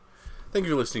Thank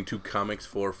you for listening to Comics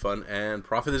for Fun and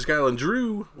Profit. This is Kyle and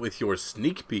Drew with your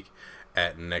sneak peek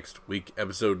at next week,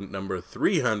 episode number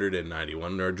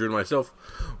 391. Where Drew and myself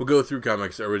will go through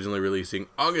comics originally releasing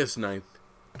August 9th,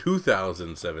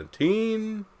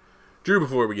 2017. Drew,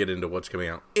 before we get into what's coming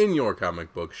out in your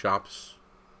comic book shops,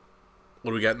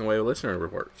 what do we got in the way of listener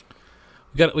reports?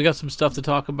 We got some stuff to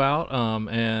talk about,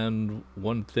 and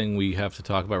one thing we have to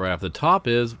talk about right off the top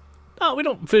is we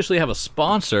don't officially have a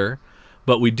sponsor,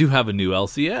 but we do have a new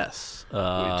LCS.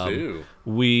 We do.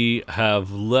 We have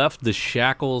left the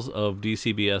shackles of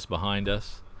DCBS behind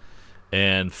us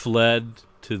and fled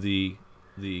to the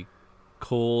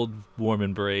cold, warm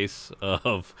embrace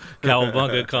of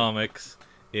Cowabunga Comics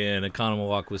in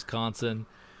Oconomowoc, Wisconsin.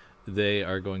 They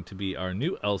are going to be our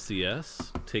new LCS.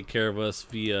 Take care of us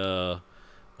via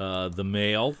the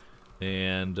mail,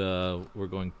 and they're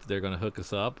going to hook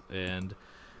us up, and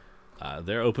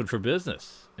they're open for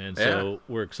business. And so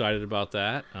we're excited about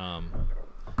that.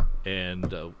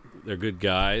 And they're good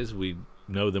guys. We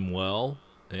know them well,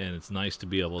 and it's nice to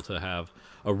be able to have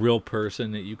a real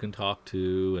person that you can talk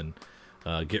to and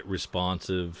get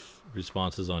responses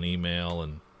on email,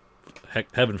 and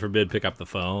heaven forbid pick up the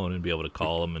phone and be able to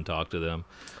call them and talk to them.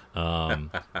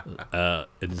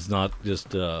 It's not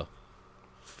just a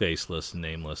faceless,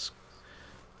 nameless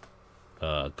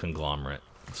conglomerate.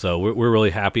 So we're really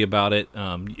happy about it.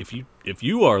 If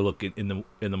you are looking in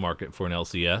the market for an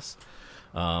LCS,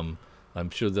 I'm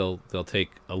sure they'll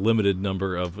take a limited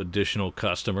number of additional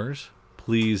customers.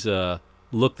 Please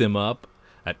look them up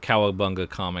at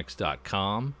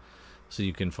cowabungacomics.com so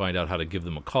you can find out how to give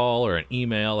them a call or an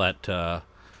email at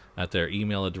their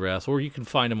email address, or you can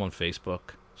find them on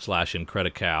Facebook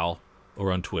 /Incredical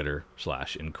or on Twitter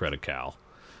 /Incredical.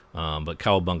 But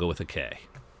Cowabunga with a K.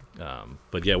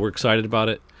 But yeah, we're excited about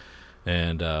it,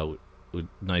 and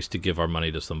nice to give our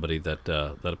money to somebody that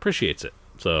appreciates it.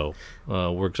 So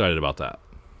we're excited about that.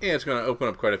 Yeah, it's going to open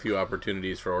up quite a few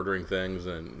opportunities for ordering things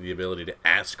and the ability to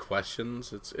ask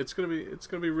questions. It's going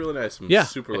to be really nice. I'm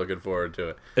super looking forward to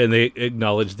it. And they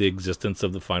acknowledge the existence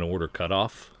of the final order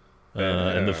cutoff,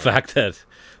 and the fact that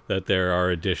there are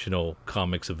additional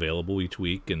comics available each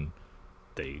week, and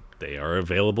they are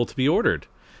available to be ordered,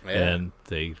 and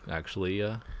they actually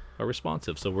are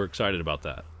responsive. So we're excited about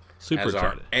that. Super excited.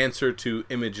 Our answer to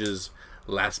Image's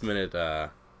last minute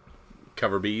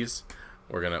cover bees.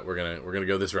 We're gonna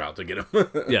go this route to get them.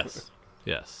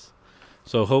 Yes.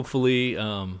 So hopefully,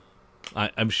 I'm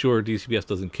sure DCBS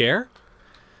doesn't care.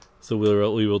 So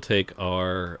we will take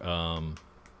our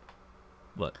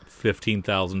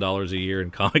 $15,000 a year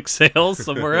in comic sales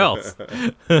somewhere else.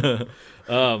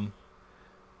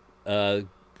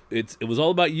 It was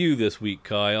all about you this week,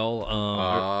 Kyle.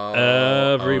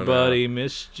 Everybody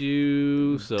missed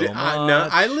you so much.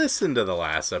 I listened to the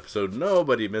last episode.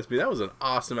 Nobody missed me. That was an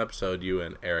awesome episode you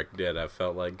and Eric did. I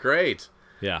felt like great.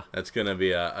 Yeah. That's going to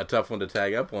be a tough one to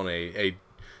tag up on a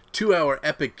 2-hour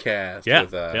epic cast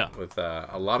with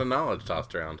a lot of knowledge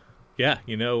tossed around. Yeah,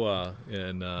 and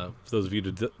for those of you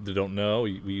that don't know,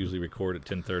 we usually record at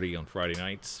 10:30 on Friday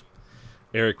nights.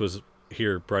 Eric was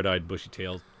here, bright-eyed,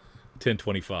 bushy-tailed,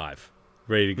 10:25,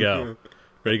 ready to go.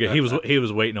 He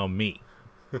was waiting on me.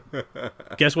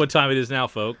 Guess what time it is now,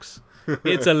 folks?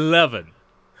 It's 11.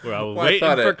 Where I was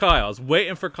waiting for Kyle. I was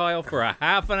waiting for Kyle for a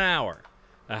half an hour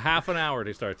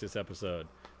to start this episode,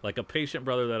 like a patient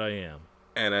brother that I am.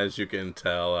 And as you can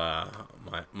tell,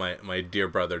 my dear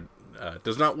brother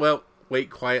does not wait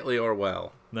quietly or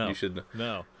well. No, you should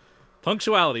no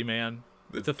punctuality, man.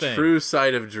 It's a thing. True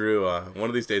side of Drew. One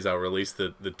of these days, I'll release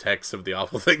the text of the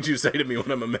awful things you say to me when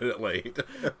I'm a minute late.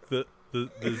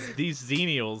 These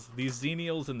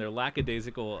xenials and their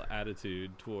lackadaisical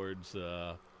attitude towards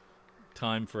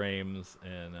time frames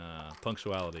and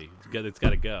punctuality. It's got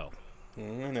to go. I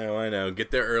know.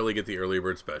 Get there early. Get the early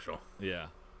bird special. Yeah.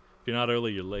 If you're not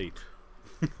early, you're late.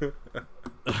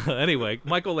 Anyway,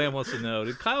 Michael Lamb wants to know: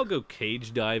 did Kyle go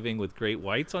cage diving with great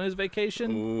whites on his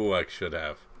vacation? Ooh, I should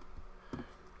have.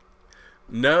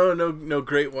 No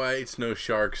great whites, no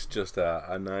sharks, just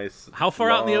a nice... How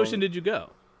far out in the ocean did you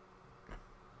go?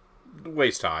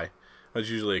 Waist high. I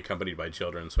was usually accompanied by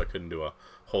children, so I couldn't do a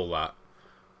whole lot.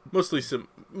 Mostly the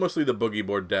boogie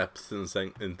board depths and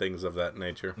things of that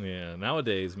nature. Yeah,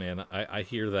 nowadays, man, I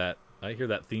hear that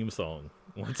theme song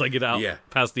once I get out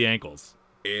past the ankles.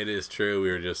 It is true.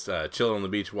 We were just chilling on the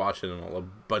beach watching a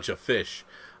bunch of fish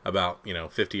about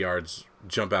 50 yards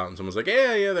jump out, and someone's like,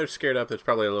 yeah, they're scared up. There's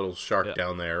probably a little shark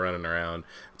down there running around.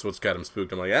 That's what's got them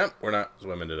spooked. I'm like, we're not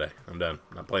swimming today. I'm done.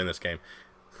 I'm not playing this game.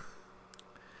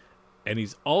 And he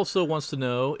also wants to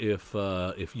know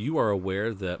if you are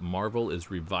aware that Marvel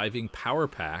is reviving Power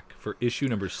Pack for issue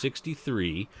number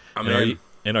 63. I'm and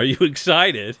in. Are you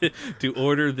excited to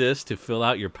order this to fill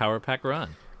out your Power Pack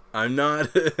run? I'm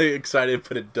not excited,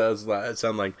 but it does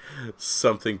sound like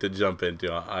something to jump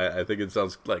into. I think it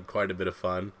sounds like quite a bit of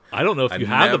fun. I don't know if you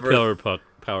have the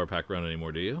Power Pack run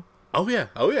anymore, do you? Oh yeah.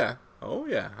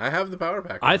 I have the Power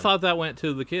Pack I run. thought that went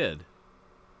to the kid.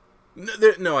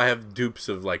 No, I have dupes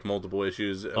of like multiple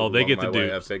issues. Oh, they get the dupes.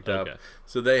 dupes. I picked Okay. up,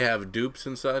 so they have dupes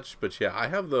and such. But yeah, I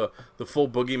have the full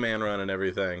Boogeyman run and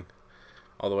everything,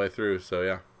 all the way through. So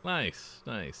yeah, Nice.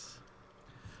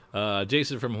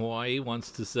 Jason from Hawaii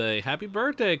wants to say happy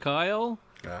birthday, Kyle.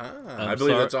 I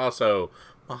believe that's also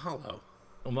mahalo.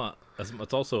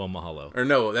 It's also a mahalo. Or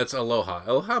no, that's aloha.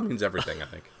 Aloha means everything, I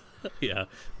think.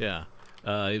 Yeah.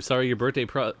 I'm sorry your birthday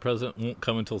present won't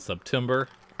come until September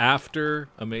after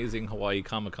Amazing Hawaii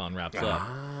Comic-Con wraps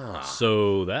up.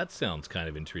 So that sounds kind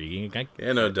of intriguing.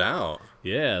 Yeah, no doubt.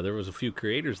 Yeah, there was a few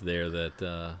creators there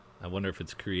that I wonder if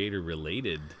it's creator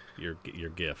related, your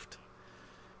gift.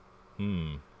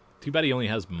 Too bad he only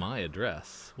has my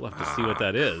address. We'll have to see what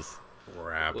that is.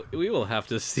 Crap. We will have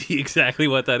to see exactly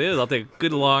what that is. I'll take a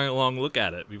good long look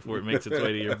at it before it makes its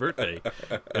way to your birthday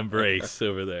embrace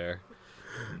over there.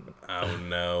 Oh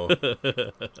no.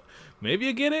 Maybe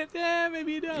you get it. Yeah,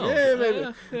 maybe you don't. Yeah,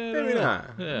 maybe not.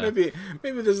 Yeah.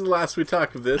 Maybe this is the last we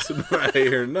talk of this, and I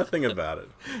hear nothing about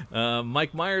it.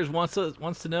 Mike Myers wants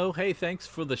to know. Hey, thanks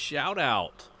for the shout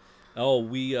out. Oh,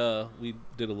 we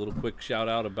did a little quick shout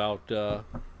out about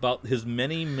his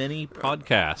many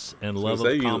podcasts and love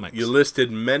of comics. You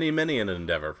listed many in an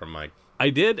endeavor from Mike. I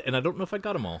did, and I don't know if I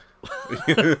got them all.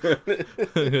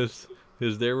 Because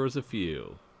there was a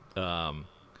few.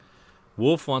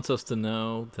 Wolf wants us to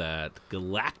know that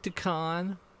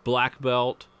Galacticon, Black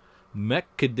Belt, Mech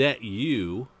Cadet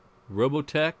U,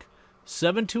 Robotech,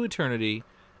 7 to Eternity,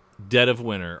 Dead of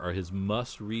Winter are his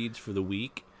must-reads for the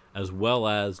week, as well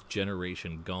as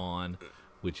Generation Gone,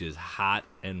 which is hot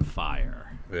and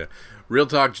fire. Yeah, real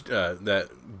talk. That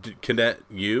Cadet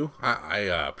U,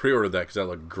 I pre-ordered that because that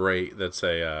looked great. That's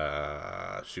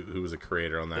a who was a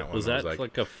creator on that one? Was that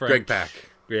like a French? Greg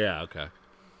Pak. Yeah. Okay.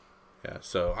 Yeah,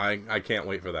 so I can't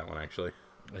wait for that one actually.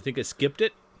 I think I skipped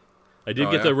it. I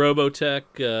did get the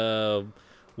Robotech.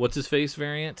 What's his face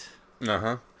variant?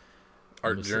 Art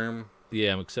Germ.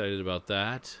 Yeah, I'm excited about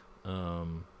that.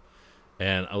 And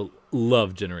I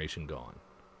love Generation Gone.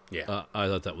 Yeah, I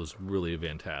thought that was really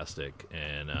fantastic.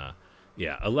 And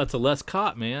that's a Les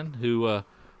Cott, man. Who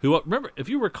remember, if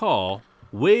you recall,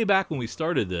 way back when we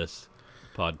started this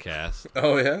podcast.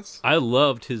 Oh yes, I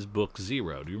loved his book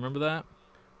Zero. Do you remember that?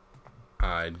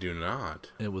 I do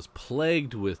not. It was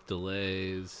plagued with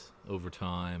delays over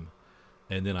time,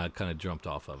 and then I kind of jumped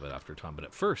off of it after time. But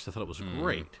at first, I thought it was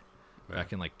great.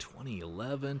 Back in like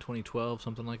 2011, 2012,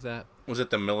 something like that. Was it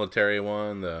the military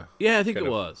one? Yeah, I think it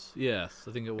was. Yes,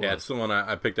 I think it was. Yeah, it's the one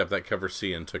I picked up that cover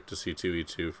C and took to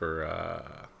C2E2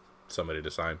 for somebody to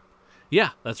sign.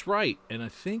 Yeah, that's right. And I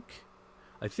think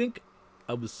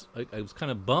I was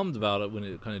kind of bummed about it when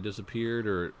it kind of disappeared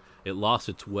or it lost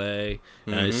its way,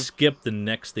 and I skipped the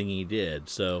next thing he did.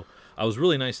 So I was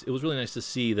really nice. It was really nice to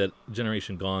see that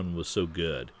Generation Gone was so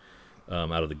good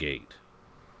out of the gate,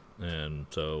 and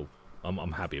so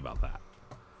I'm happy about that.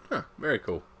 Huh, very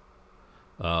cool.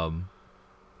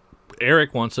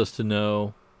 Eric wants us to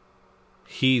know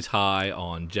he's high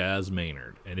on Jazz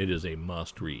Maynard, and it is a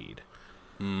must read.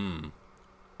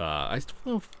 I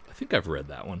think I've read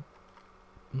that one.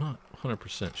 I'm not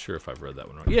 100% sure if I've read that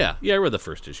one right. Yeah, I read the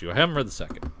first issue. I haven't read the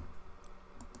second.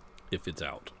 If it's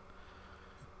out.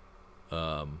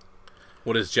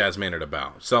 What is Jazz Maynard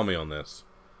about? Sell me on this.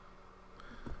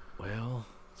 Well,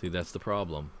 see, that's the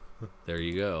problem. There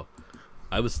you go.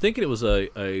 I was thinking it was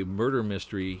a murder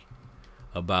mystery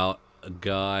about a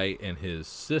guy and his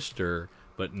sister,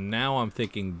 but now I'm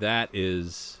thinking that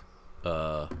is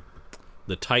the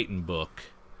Titan book,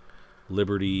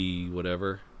 Liberty,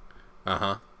 whatever.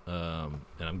 And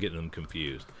I'm getting them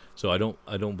confused. So I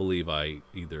don't believe I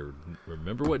either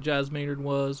remember what Jazz Maynard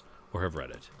was or have read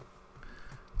it.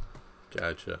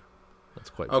 Gotcha.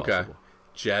 That's quite possible.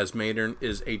 Jazz Maynard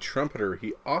is a trumpeter.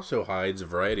 He also hides a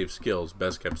variety of skills,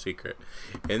 best kept secret.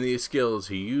 And these skills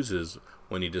he uses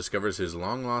when he discovers his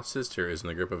long-lost sister is in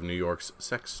the grip of New York's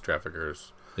sex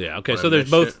traffickers. Yeah, okay, so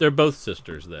they're both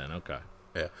sisters then, okay.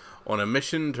 Yeah. On a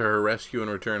mission to her rescue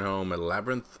and return home, a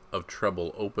labyrinth of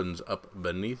trouble opens up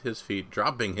beneath his feet,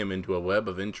 dropping him into a web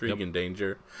of intrigue and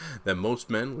danger that most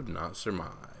men would not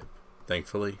survive.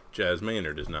 Thankfully, Jazz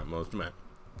Maynard is not most men.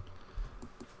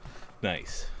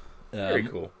 Nice. Very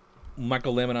cool.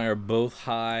 Michael Lamb and I are both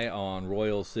high on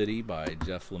Royal City by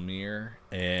Jeff Lemire,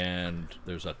 and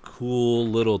there's a cool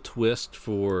little twist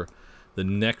for the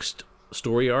next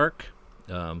story arc.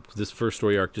 This first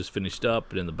story arc just finished up,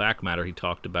 but in the back matter, he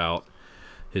talked about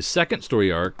his second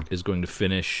story arc is going to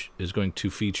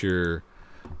feature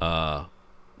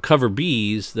cover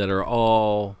Bs that are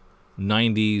all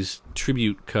 90s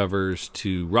tribute covers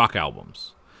to rock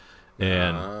albums.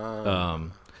 And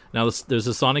now there's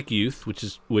a Sonic Youth, which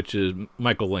is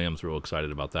Michael Lamb's real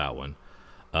excited about that one.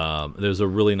 There's a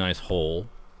really nice Hole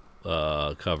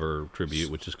cover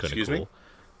tribute, which is kind of cool. Me?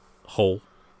 Hole.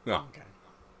 Oh, okay.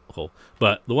 Hole.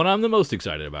 But the one I'm the most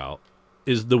excited about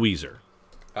is the Weezer.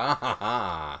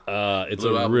 It's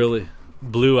Blue a album. really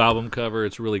blue album cover.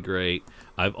 It's really great.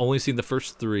 I've only seen the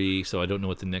first 3, so I don't know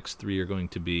what the next 3 are going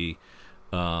to be.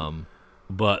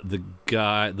 But the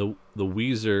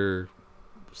Weezer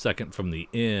second from the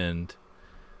end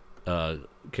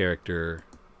character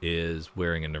is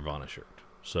wearing a Nirvana shirt.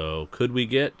 So could we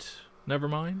get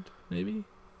Nevermind maybe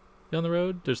down the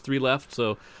road? There's 3 left,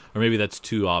 so or maybe that's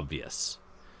too obvious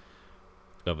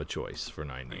of a choice for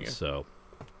 90s. So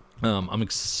I'm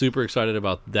super excited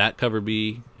about that cover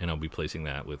B, and I'll be placing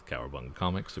that with Cowabunga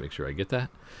Comics to make sure I get that.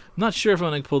 I'm not sure if I'm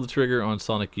going to pull the trigger on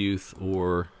Sonic Youth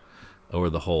or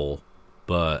the Hole,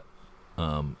 but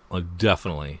I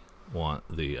definitely want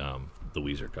the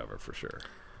Weezer cover for sure.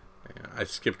 Yeah, I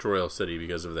skipped Royal City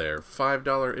because of their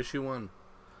 $5 issue 1.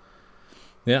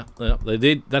 Yeah,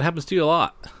 that happens to you a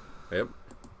lot. Yep.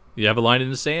 You have a line in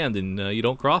the sand and you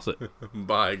don't cross it.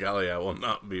 By golly, I will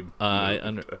not be. I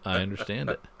understand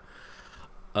it.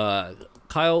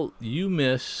 Kyle, you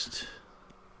missed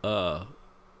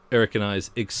Eric and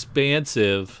I's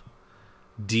expansive,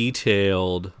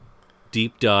 detailed,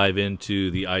 deep dive into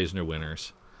the Eisner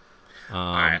winners.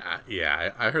 I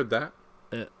heard that.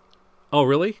 Oh,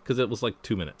 really? Because it was like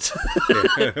 2 minutes.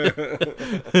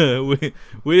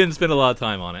 we didn't spend a lot of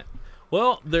time on it.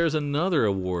 Well, there's another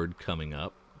award coming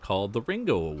up called the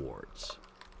Ringo Awards,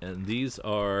 and these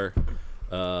are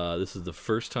this is the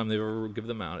first time they've ever given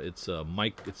them out. It's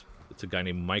Mike. It's a guy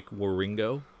named Mike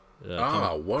Waringo.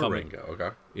 Waringo. Okay.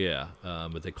 Yeah,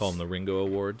 but they call him the Ringo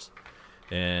Awards,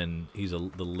 and he's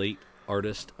the late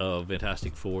artist of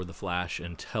Fantastic Four, The Flash,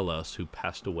 and Tellus, who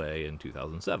passed away in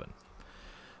 2007.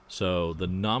 So the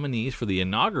nominees for the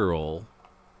inaugural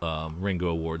Ringo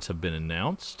Awards have been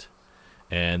announced,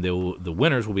 and the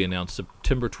winners will be announced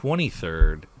September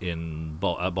 23rd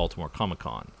at Baltimore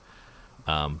Comic-Con.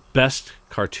 Best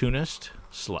cartoonist,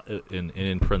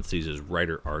 in parentheses is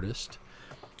writer-artist,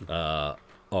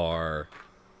 are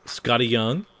Scotty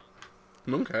Young,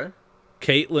 Okay.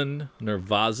 Caitlin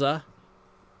Nervaza,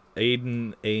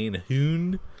 Aiden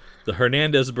Ainhoon, the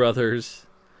Hernandez brothers,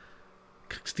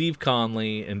 Steve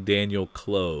Conley, and Daniel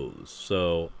Close.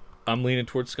 So I'm leaning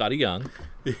towards Scotty Young.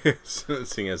 Yes,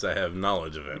 seeing as I have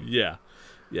knowledge of him. Yeah.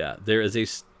 There is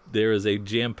a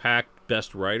jam-packed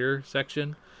best writer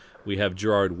section. We have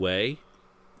Gerard Way,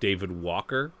 David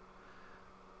Walker,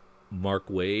 Mark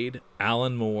Waid,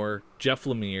 Alan Moore, Jeff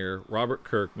Lemire, Robert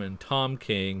Kirkman, Tom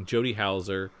King, Jody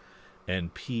Hauser,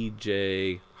 and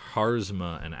P.J.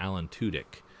 Harzma and Alan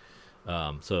Tudyk.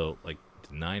 So like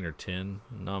 9 or 10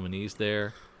 nominees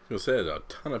there. I was going to say, there's a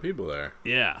ton of people there.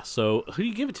 Yeah, so who do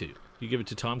you give it to? You give it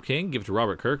to Tom King, give it to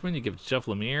Robert Kirkman, you give it to Jeff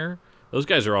Lemire. Those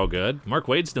guys are all good. Mark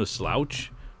Waid's no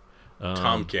slouch.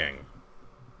 Tom King.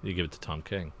 You give it to Tom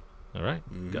King. All right,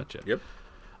 gotcha.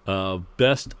 Yep.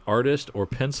 Best artist or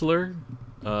penciler,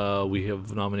 we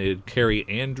have nominated Carrie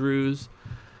Andrews,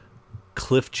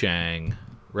 Cliff Chang,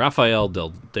 Raphael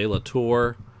De La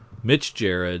Tour, Mitch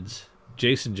Gerrards,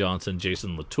 Jason Johnson,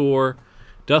 Jason Latour,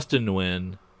 Dustin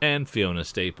Nguyen, and Fiona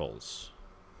Staples.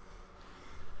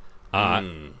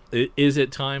 Is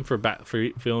it time for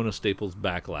Fiona Staples'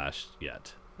 backlash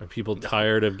yet? Are people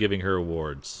tired of giving her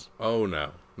awards? Oh,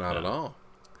 no. Not at all.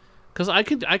 Because I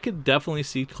could definitely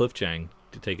see Cliff Chang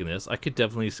taking this. I could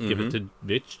definitely give it to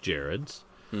Mitch Gerrards.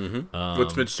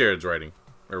 What's Mitch Gerrards writing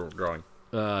or drawing?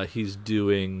 He's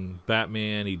doing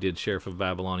Batman. He did Sheriff of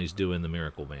Babylon. He's doing the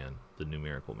Miracle Man, the new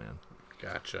Miracle Man.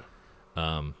 Gotcha.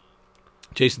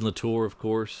 Jason Latour, of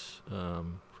course,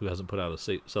 who hasn't put out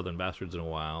a Southern Bastards in a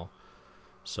while.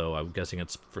 So I'm guessing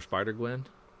it's for Spider-Gwen.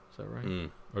 Is that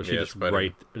right? Or does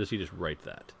he just write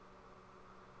that?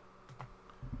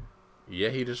 Yeah,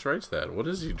 he just writes that. What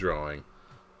is he drawing?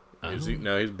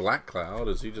 He's Black Cloud.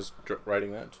 Is he just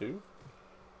writing that too?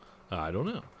 I don't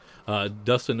know.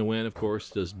 Dustin Nguyen, of course,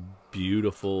 does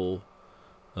beautiful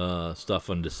stuff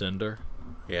on Descender.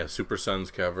 Yeah, Super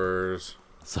Sons covers.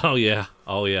 So yeah,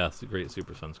 it's great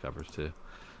Super Sons covers too.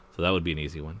 So that would be an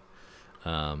easy one.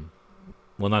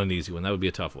 Well, not an easy one. That would be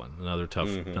a tough one. Another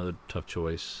tough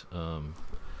choice.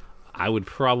 I would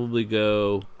probably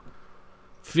go.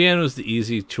 Fian was the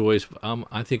easy choice.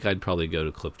 I think I'd probably go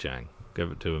to Cliff Chang.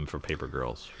 Give it to him for Paper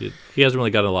Girls. He hasn't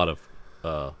really got a lot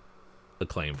of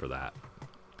acclaim for that.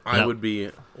 I would be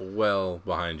well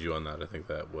behind you on that. I think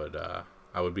that would.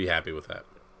 I would be happy with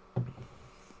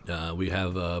that. We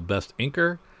have Best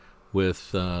Inker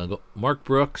with Mark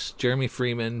Brooks, Jeremy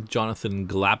Freeman, Jonathan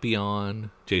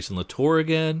Glapion, Jason Latour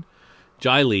again,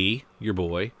 Jai Lee, your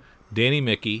boy, Danny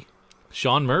Mickey,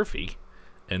 Sean Murphy,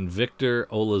 and Victor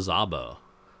Olazaba.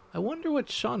 I wonder what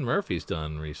Sean Murphy's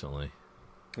done recently.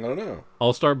 I don't know.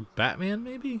 All-Star Batman,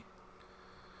 maybe?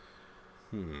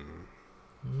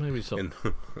 Maybe something.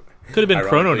 Could have been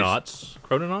Chrononauts.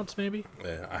 Chrononauts, maybe?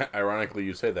 Yeah, ironically,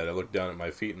 you say that. I looked down at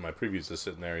my feet, and my previews is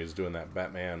sitting there. He's doing that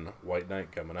Batman White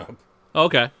Knight coming up.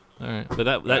 Okay. All right. But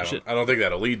that shit... I don't think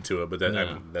that'll lead to it, but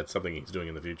that's something he's doing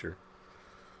in the future.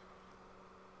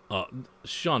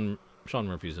 Sean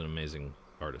Murphy's an amazing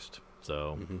artist.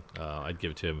 So I'd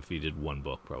give it to him if he did one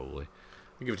book, probably.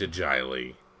 You give it to Jai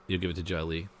Lee. You'll give it to Jai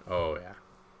Lee? Oh, yeah.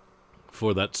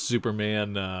 For that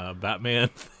Superman Batman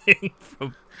thing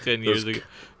from 10 years ago,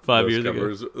 5 years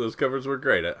ago. Those covers were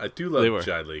great. I do love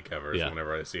Jai Lee covers. Yeah.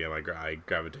 Whenever I see them, I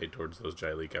gravitate towards those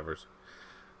Jai Lee covers.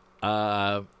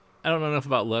 I don't know enough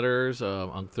about letters.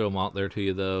 I'll throw them out there to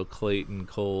you, though. Clayton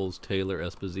Coles, Taylor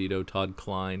Esposito, Todd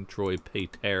Klein, Troy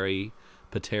Pateri,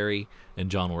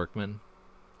 and John Workman.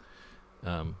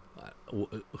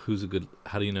 Who's a good...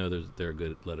 How do you know they're a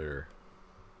good letterer?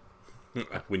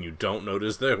 When you don't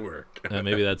notice their work.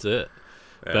 Maybe that's it.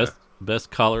 Yeah. Best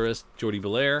colorist, Jordy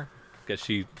Belair. Guess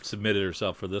she submitted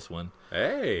herself for this one.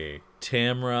 Hey.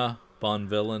 Tamra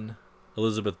Bonvillain,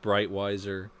 Elizabeth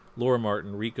Breitweiser, Laura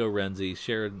Martin, Rico Renzi,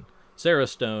 Sarah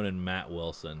Stone, and Matt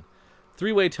Wilson.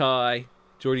 Three-way tie,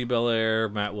 Jordy Belair,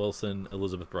 Matt Wilson,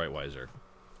 Elizabeth Breitweiser.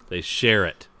 They share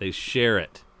it.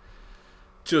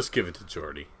 Just give it to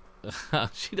Jordy.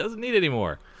 She doesn't need any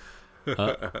more.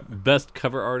 Best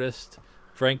cover artist,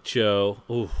 Frank Cho.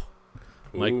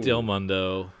 Mike Del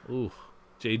Mundo.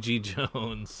 J.G.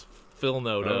 Jones. Phil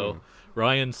Noto.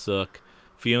 Ryan Sook.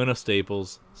 Fiona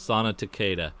Staples. Sana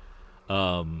Takeda.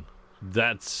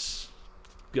 That's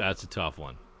a tough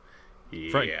one.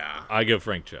 Yeah. I go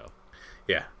Frank Cho.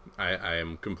 Yeah. I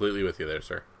am completely with you there,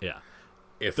 sir. Yeah.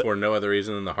 If for no other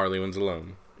reason than the Harley ones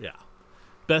alone. Yeah.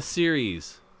 Best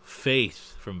series,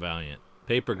 Faith from Valiant.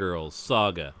 Paper Girls.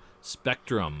 Saga.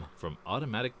 Spectrum from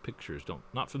Automatic Pictures,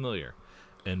 not familiar,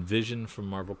 and Vision from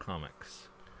Marvel Comics.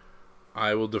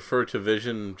 I will defer to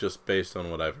Vision just based on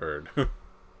what I've heard.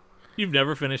 You've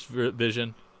never finished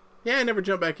Vision? Yeah, I never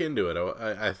jumped back into it.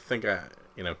 I think I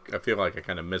feel like I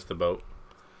kind of missed the boat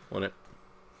on it.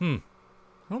 I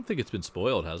don't think it's been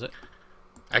spoiled, has it?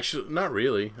 Actually, not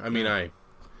really. I mean,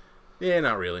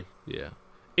 not really. Yeah,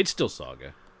 it's still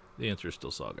Saga. The answer is still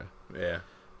Saga. Yeah.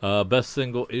 Best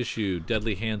single issue,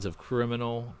 Deadly Hands of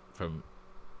Criminal from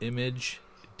Image,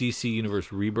 DC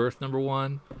Universe Rebirth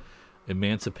 #1,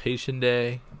 Emancipation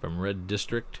Day from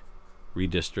Redistricted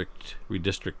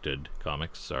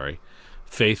Comics, sorry,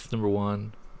 Faith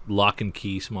 #1, Lock and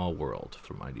Key Small World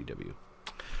from IDW.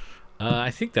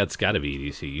 I think that's got to be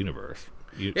DC Universe.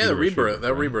 The Rebirth,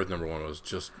 that Rebirth #1 was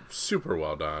just super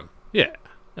well done. Yeah,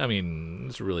 I mean,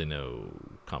 there's really no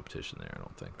competition there, I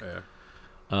don't think. Yeah.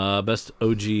 Best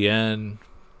OGN.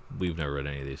 We've never read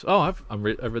any of these. I've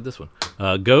read this one.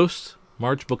 Ghost,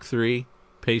 March Book 3,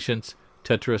 Patience,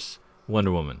 Tetris,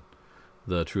 Wonder Woman,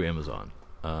 The True Amazon.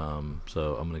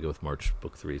 So I'm going to go with March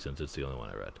Book 3 since it's the only one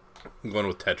I read. I'm going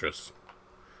with Tetris.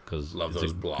 Love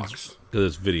those blocks. Because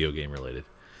it's video game related.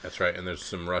 That's right, and there's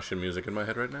some Russian music in my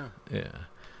head right now. Yeah.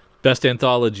 Best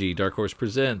Anthology, Dark Horse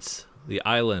Presents, The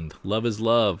Island, Love is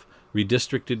Love,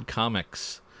 Redistricted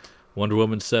Comics, Wonder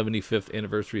Woman 75th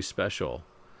Anniversary Special.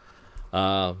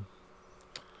 I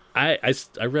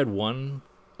read one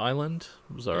Island.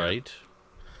 It was all right.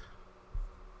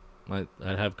 I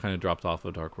have kind of dropped off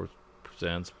of Dark Horse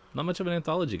Presents. Not much of an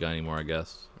anthology guy anymore, I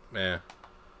guess. Yeah.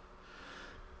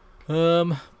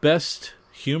 Best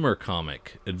Humor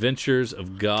Comic, Adventures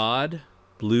of God,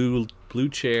 Blue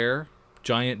Chair,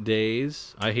 Giant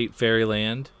Days, I Hate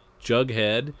Fairyland,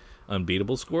 Jughead,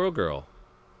 Unbeatable Squirrel Girl.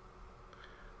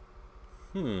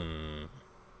 I'm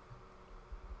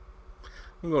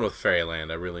going with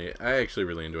Fairyland. I actually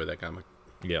really enjoyed that comic.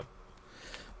 Yep.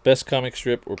 Best comic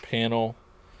strip or panel,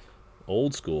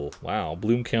 old school. Wow.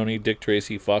 Bloom County, Dick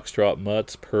Tracy, Foxtrot,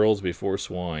 Mutts, Pearls Before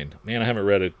Swine. Man, I haven't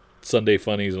read a Sunday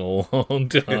Funnies in a long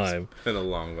time. It's been a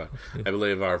long one. I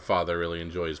believe our father really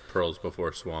enjoys Pearls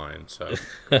Before Swine. So,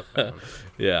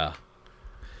 yeah.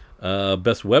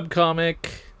 Best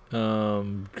webcomic,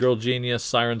 Girl Genius,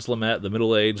 Sirens Lament, The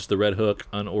Middle Age, The Red Hook,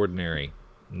 Unordinary.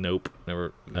 Nope,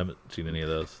 haven't seen any of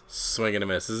those. Swing and a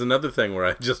miss. This is another thing where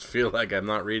I just feel like I'm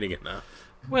not reading enough.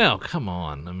 Well, come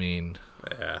on. I mean,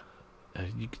 Yeah.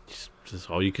 That's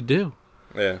all you could do.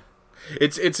 Yeah.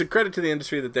 It's a credit to the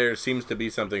industry that there seems to be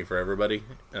something for everybody.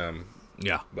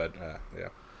 Yeah. But, yeah.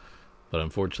 But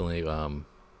unfortunately,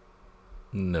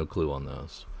 no clue on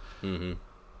those. Mm-hmm.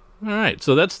 All right,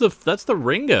 so that's the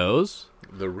Ringos.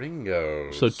 The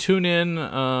Ringos. So tune in.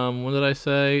 What did I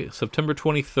say? September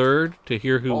 23rd to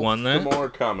hear who won that. Baltimore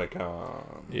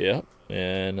Comic-Con. Yep,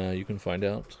 and you can find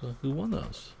out who won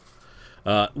those.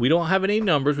 We don't have any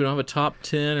numbers. We don't have a top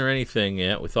 10 or anything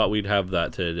yet. We thought we'd have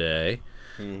that today.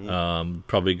 Mm-hmm.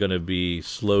 Probably going to be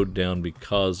slowed down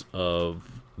because of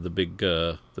the big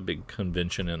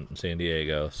convention in San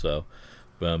Diego. So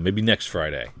maybe next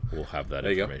Friday we'll have that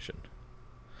information.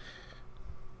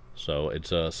 So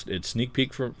it's sneak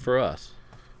peek for us.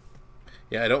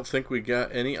 Yeah, I don't think we got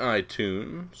any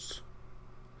iTunes.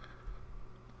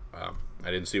 I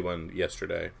didn't see one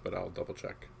yesterday, but I'll double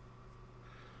check.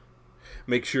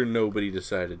 Make sure nobody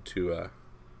decided to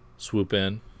swoop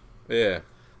in. Yeah.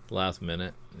 Last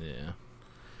minute. Yeah.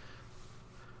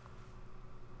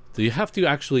 Do you have to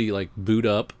actually boot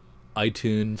up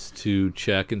iTunes to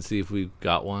check and see if we've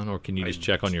got one, or can you just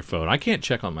check on your phone? I can't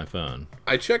check on my phone.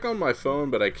 I check on my phone,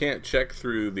 but I can't check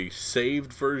through the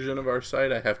saved version of our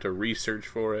site. I have to research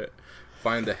for it,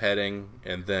 find the heading,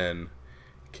 and then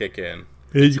kick in.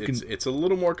 It's a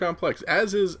little more complex,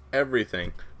 as is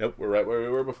everything. Nope, we're right where we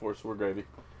were before, so we're gravy.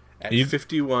 At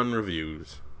 51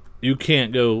 reviews. You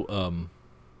can't go...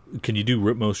 can you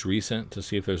do most recent to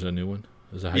see if there's a new one?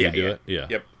 Is that how you do it? Yeah.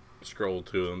 Yep. Scroll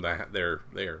to them. They're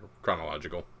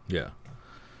chronological. Yeah.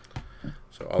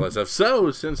 So all that stuff.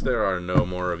 So since there are no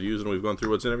more reviews and we've gone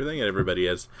through what's in everything and everybody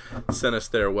has sent us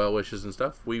their well wishes and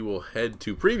stuff, we will head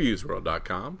to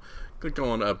previewsworld.com, click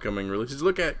on upcoming releases,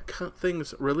 look at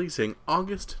things releasing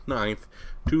August 9th,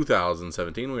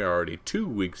 2017. We are already 2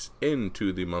 weeks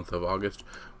into the month of August,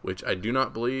 which I do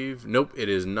not believe. Nope, it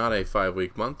is not a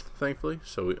 5-week month, thankfully.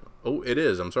 So it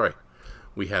is. I'm sorry.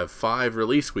 We have 5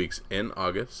 release weeks in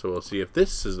August, so we'll see if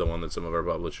this is the one that some of our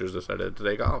publishers decided to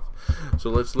take off. So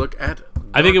let's look at Dark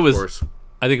I think it was Horse.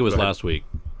 last week.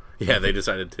 Yeah, they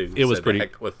decided to. It was pretty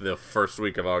heck with the first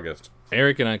week of August.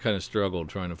 Eric and I kind of struggled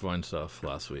trying to find stuff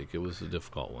last week. It was a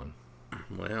difficult one.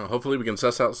 Well, hopefully we can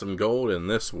suss out some gold in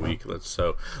this week.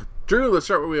 Drew, let's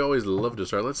start where we always love to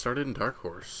start. Let's start in Dark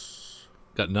Horse.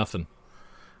 Got nothing.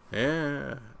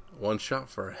 Yeah, one shot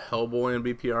for Hellboy and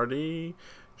BPRD.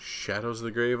 Shadows of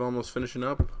the Grave almost finishing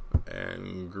up,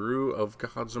 and Grew of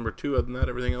Gods #2. Other than that,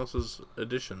 everything else is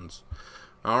additions.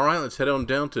 All right, let's head on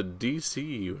down to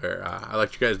DC, where I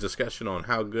liked you guys' discussion on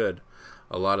how good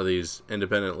a lot of these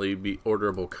independently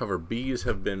orderable cover Bs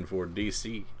have been for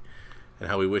DC, and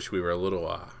how we wish we were a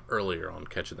little earlier on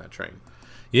catching that train.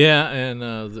 Yeah,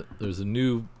 and there's a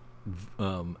new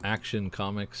Action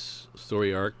Comics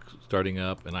story arc starting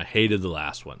up, and I hated the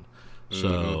last one.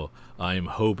 So I'm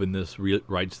hoping this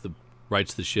rights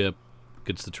the ship,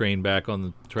 gets the train back on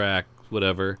the track,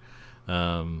 whatever.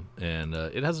 And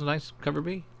it has a nice cover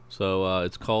B. So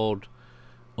it's called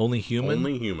Only Human.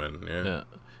 Only Human, yeah.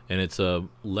 And it's a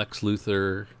Lex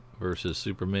Luthor versus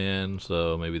Superman.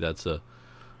 So maybe that's a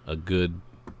good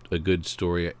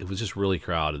story. It was just really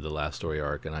crowded, the last story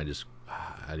arc, and I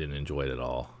didn't enjoy it at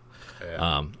all.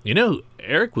 Yeah.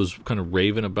 Eric was kind of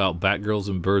raving about Batgirls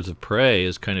and Birds of Prey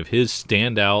as kind of his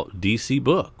standout DC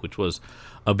book, which was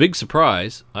a big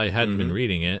surprise. I hadn't been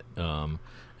reading it,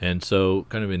 and so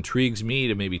kind of intrigues me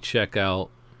to maybe check out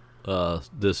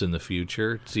this in the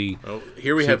future.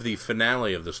 Here we have the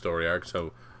finale of the story arc,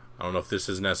 so I don't know if this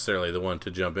is necessarily the one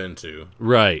to jump into.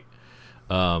 Right.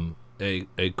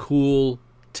 A cool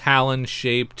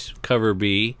Talon-shaped cover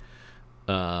B.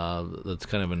 That's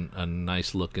kind of a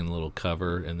nice looking little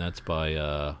cover, and that's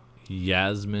by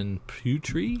Yasmin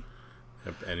Putri.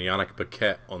 Yep, and Yannick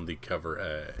Paquette on the cover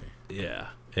A. Yeah,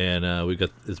 and we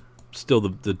got still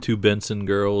the two Benson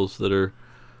girls that are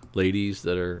ladies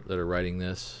that are writing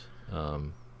this,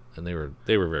 and they were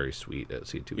very sweet at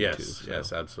C2.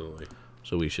 Yes, absolutely.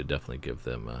 So we should definitely give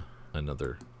them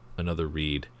another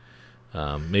read.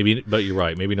 Maybe, but you're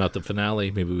right. Maybe not the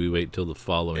finale. Maybe we wait till the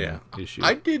following issue.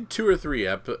 I did 2 or 3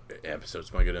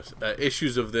 episodes. My goodness,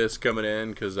 issues of this coming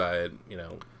in because I had,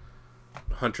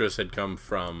 Huntress had come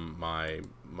from my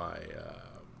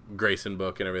Grayson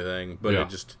book and everything, but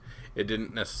it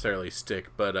didn't necessarily stick.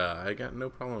 But I got no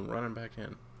problem running back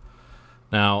in.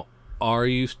 Now, are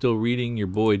you still reading your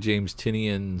boy James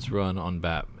Tinian's run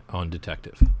on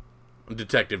Detective?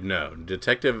 Detective, no.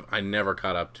 Detective, I never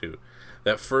caught up to.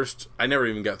 I never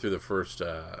even got through the first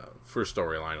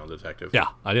storyline on Detective. Yeah,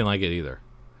 I didn't like it either.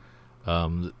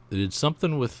 It did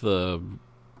something with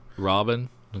Robin,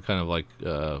 kind of like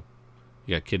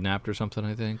he got kidnapped or something,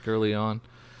 I think, early on.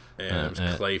 And it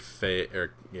was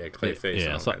Clayface.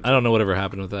 Yeah, so I don't know whatever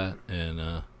happened with that,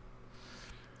 and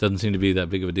doesn't seem to be that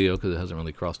big of a deal because it hasn't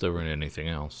really crossed over into anything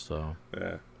else. So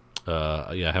Yeah.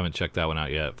 I haven't checked that one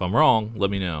out yet. If I'm wrong, let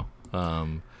me know.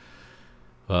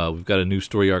 We've got a new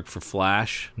story arc for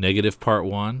Flash, Negative Part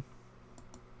 1,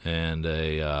 and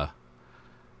a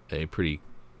pretty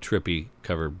trippy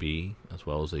cover B, as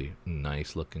well as a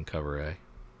nice looking cover A.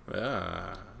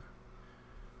 Ah.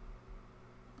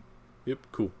 Yep,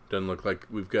 cool. Doesn't look like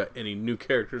we've got any new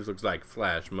characters. Looks like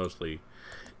Flash mostly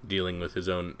dealing with his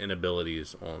own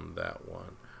inabilities on that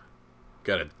one.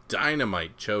 Got a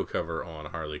Dynamite Cho cover on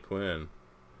Harley Quinn.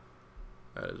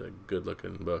 That is a good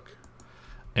looking book.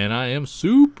 And I am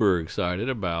super excited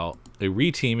about a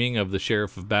reteaming of the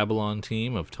Sheriff of Babylon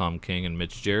team of Tom King and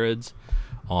Mitch Gerrits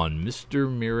on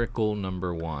Mr. Miracle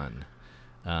 #1.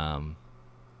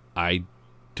 I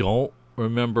don't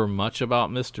remember much about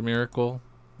Mr. Miracle.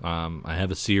 I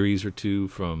have a series or two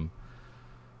from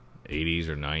 80s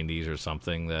or 90s or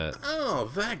something that...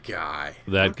 Oh, that guy.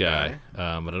 That guy. But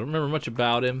I don't remember much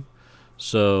about him.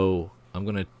 So I'm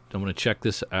gonna check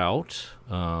this out.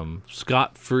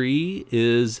 Scott Free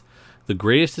is the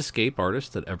greatest escape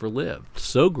artist that ever lived.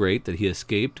 So great that he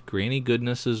escaped Granny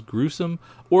Goodness's gruesome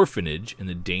orphanage in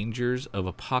the dangers of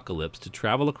apocalypse to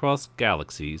travel across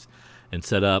galaxies and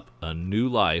set up a new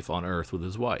life on Earth with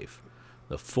his wife,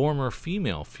 the former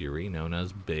female Fury known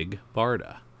as Big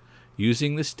Barda.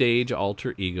 Using the stage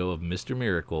alter ego of Mr.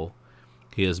 Miracle,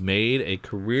 he has made a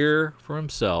career for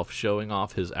himself showing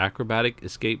off his acrobatic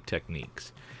escape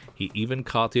techniques. He even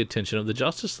caught the attention of the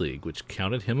Justice League, which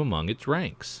counted him among its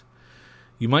ranks.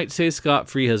 You might say Scott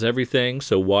Free has everything,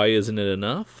 so why isn't it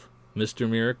enough? Mr.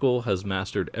 Miracle has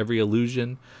mastered every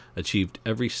illusion, achieved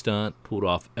every stunt, pulled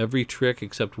off every trick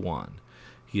except one.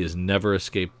 He has never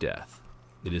escaped death.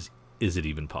 Is it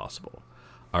even possible?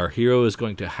 Our hero is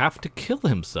going to have to kill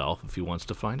himself if he wants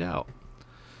to find out.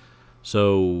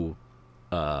 So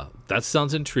that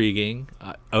sounds intriguing.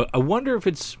 I wonder if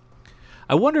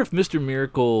Mr.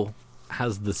 Miracle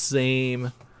has the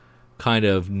same kind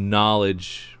of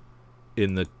knowledge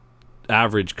in the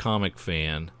average comic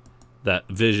fan that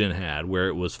Vision had, where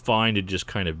it was fine to just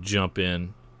kind of jump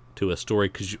in to a story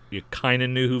because you kind of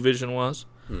knew who Vision was.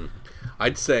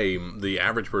 I'd say the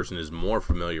average person is more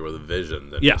familiar with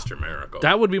Vision than Mr. Miracle.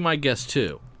 That would be my guess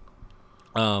too.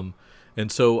 And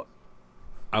so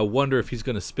I wonder if he's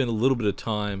going to spend a little bit of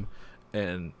time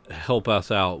and help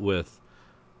us out with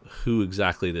who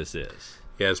exactly this is.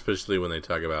 Yeah, especially when they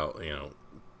talk about,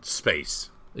 space.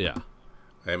 Yeah.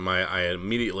 I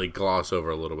immediately gloss over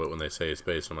a little bit when they say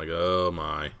space. I'm like, oh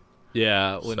my.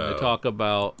 Yeah, when they talk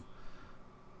about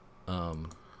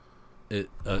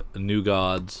New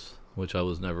Gods, which I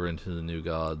was never into the New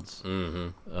Gods.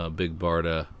 Mm-hmm. Big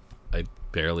Barda, I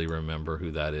barely remember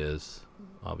who that is.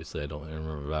 Obviously, I don't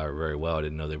remember about her very well. I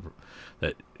didn't know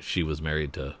that she was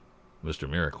married to Mr.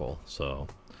 Miracle. So,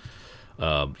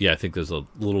 I think there's a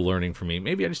little learning for me.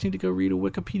 Maybe I just need to go read a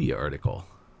Wikipedia article.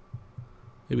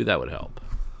 Maybe that would help.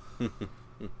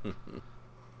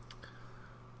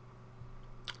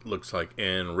 Looks like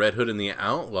in Red Hood and the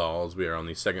Outlaws, we are on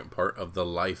the second part of the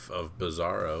life of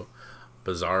Bizarro.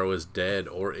 Bizarro is dead,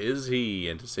 or is he?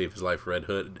 And to save his life, Red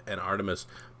Hood and Artemis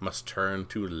must turn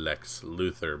to Lex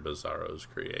Luthor, Bizarro's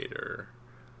creator.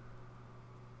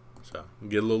 So,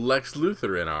 get a little Lex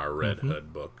Luthor in our Red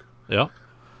Hood book. Yeah.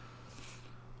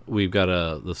 We've got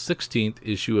the 16th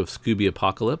issue of Scooby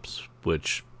Apocalypse,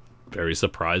 which, very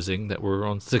surprising that we're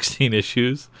on 16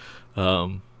 issues.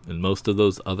 And most of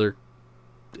those other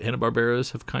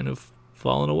Hanna-Barberas have kind of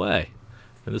fallen away.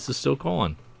 And this is still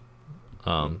going.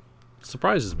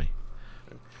 Surprises me.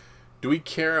 Do we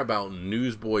care about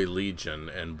Newsboy Legion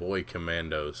and Boy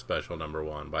Commando Special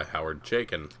 #1 by Howard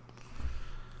Chaykin?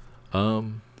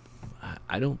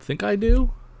 I don't think I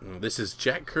do. This is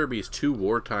Jack Kirby's two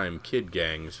wartime kid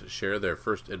gangs share their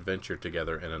first adventure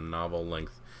together in a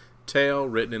novel-length tale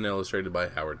written and illustrated by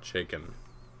Howard Chaykin.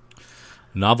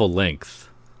 Novel length.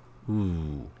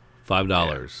 Ooh.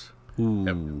 $5. Yeah. Ooh.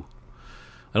 Yep.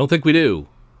 I don't think we do.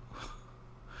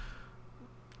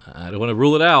 I don't want to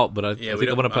rule it out, but I think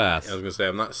I'm going to pass. I was going to say,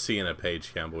 I'm not seeing a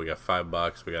page count, but we got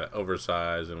 $5. We got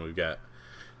oversized, and we've got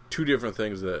two different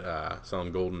things that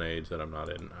sound Golden Age that I'm not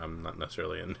in. I'm not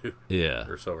necessarily into. Yeah.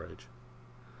 Or Silver Age.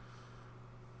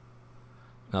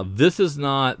 Now, this is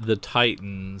not the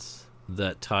Titans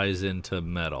that ties into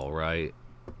Metal, right?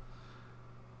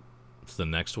 It's the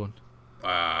next one?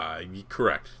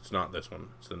 Correct. It's not this one.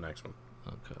 It's the next one.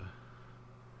 Okay.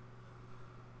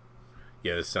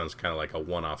 Yeah, this sounds kind of like a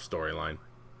one-off storyline.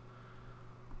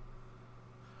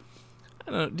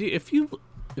 I don't know. If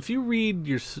you read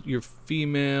your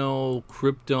female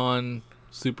Krypton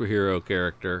superhero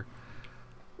character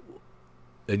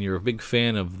and you're a big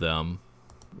fan of them,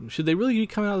 should they really be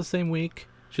coming out the same week?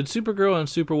 Should Supergirl and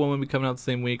Superwoman be coming out the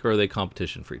same week, or are they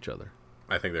competition for each other?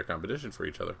 I think they're competition for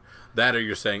each other. That, or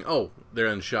you're saying, oh, they're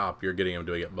in the shop, you're getting them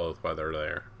to get both while they're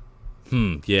there.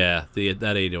 Yeah,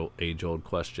 that age-old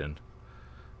question.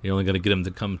 You're only going to get them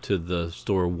to come to the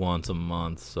store once a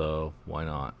month, so why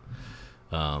not?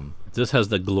 This has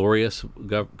the glorious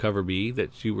cover B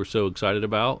that you were so excited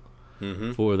about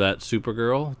for that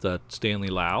Supergirl, that Stanley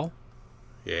Lau.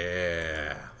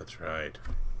 Yeah, that's right.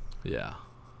 Yeah.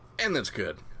 And that's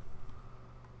good.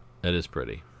 It is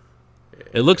pretty. Yeah,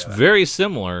 It looks very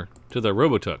similar to the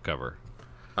Robotech cover.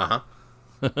 Uh-huh.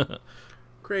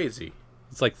 Crazy.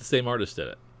 It's like the same artist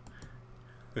did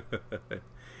it.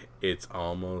 It's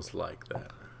almost like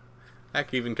that.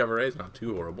 Heck, even cover A is not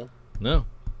too horrible. No.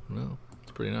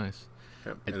 It's pretty nice.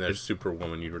 Yep. And there's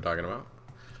Superwoman you were talking about.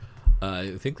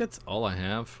 I think that's all I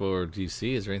have for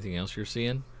DC. Is there anything else you're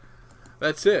seeing?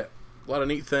 That's it. A lot of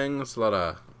neat things, a lot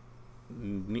of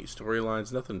neat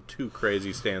storylines. Nothing too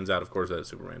crazy stands out. Of course, that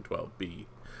Superman 12B.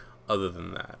 Other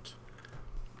than that,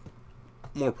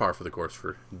 more par for the course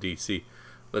for DC.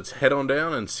 Let's head on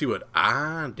down and see what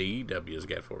IDW's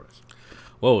got for us.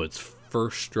 Whoa, it's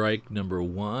First Strike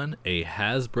 #1, a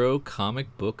Hasbro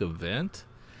comic book event.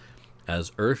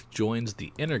 As Earth joins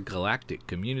the intergalactic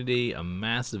community, a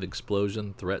massive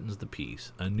explosion threatens the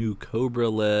peace. A new Cobra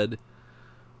led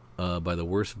by the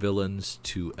worst villains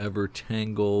to ever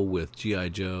tangle with G.I.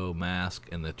 Joe, Mask,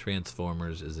 and the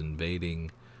Transformers is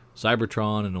invading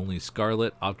Cybertron, and only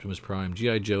Scarlet, Optimus Prime,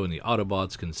 G.I. Joe, and the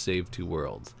Autobots can save two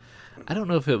worlds. I don't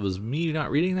know if it was me not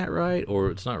reading that right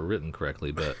or it's not written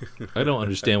correctly, but I don't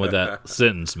understand what that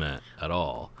sentence meant at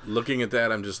all. Looking at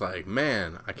that, I'm just like,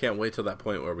 man, I can't wait till that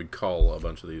point where we call a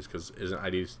bunch of these, because isn't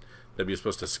IDW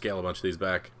supposed to scale a bunch of these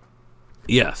back?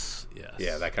 Yes.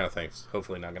 Yeah, that kind of thing's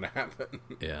hopefully not going to happen.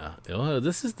 Yeah. Well,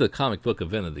 this is the comic book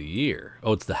event of the year.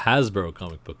 Oh, it's the Hasbro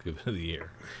comic book event of the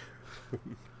year.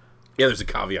 Yeah, there's a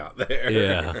caveat there.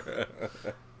 Yeah.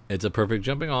 It's a perfect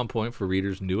jumping on point for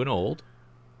readers new and old,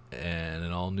 and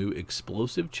an all-new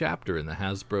explosive chapter in the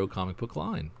Hasbro comic book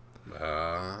line.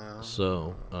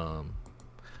 So,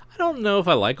 I don't know if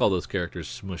I like all those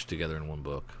characters smushed together in one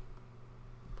book.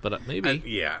 But maybe.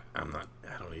 I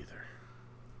don't either.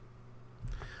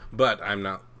 But I'm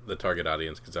not the target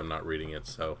audience because I'm not reading it,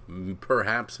 so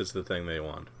perhaps it's the thing they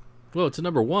want. Well, it's a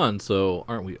 #1, so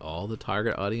aren't we all the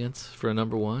target audience for a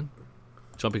 #1?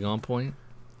 Jumping on point?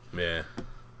 Yeah.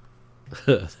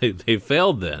 They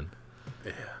failed then.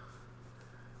 Yeah.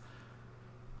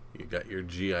 You got your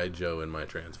G.I. Joe and my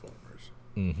Transformers.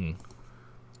 Mm-hmm.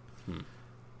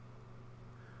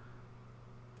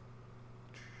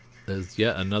 There's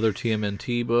yet another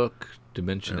TMNT book,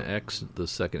 Dimension X. The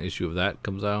second issue of that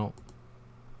comes out.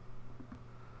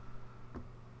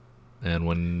 And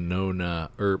Winona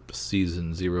Earp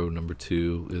Season 0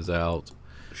 #2 is out.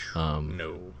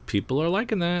 No. People are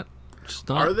liking that.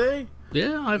 Are they?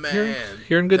 Yeah, I'm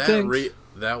hearing good things.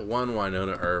 That one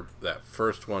Winona Earp, that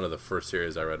first one of the first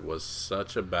series I read, was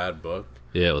such a bad book.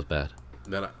 Yeah, it was bad.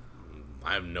 Then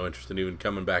I have no interest in even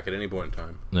coming back at any point in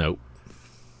time. Nope.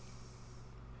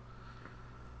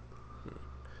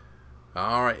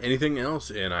 All right. Anything else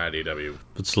in IDW?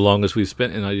 It's the longest we've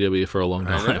spent in IDW for a long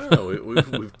time. I know.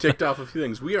 We've ticked off a few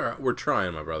things. We're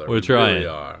trying, my brother. We're trying. Really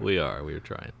are. We are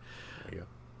trying. There you go.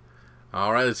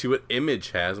 All right. Let's see what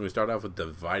Image has. And we start off with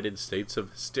Divided States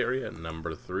of Hysteria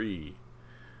 #3.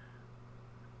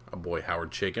 Our boy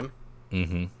Howard Chaykin.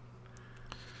 Mm-hmm.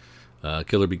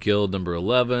 Killer Be Killed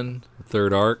 #11.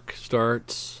 Third arc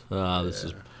starts. This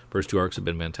is first two arcs have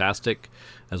been fantastic,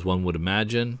 as one would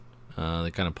imagine.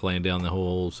 They're kind of playing down the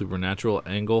whole supernatural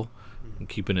angle and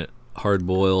keeping it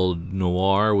hard-boiled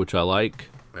noir, which I like.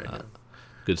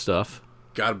 Good stuff.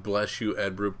 God bless you,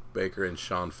 Ed Brubaker and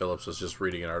Sean Phillips. I was just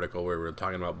reading an article where we were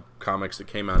talking about comics that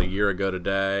came out a year ago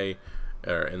today,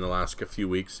 or in the last few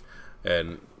weeks,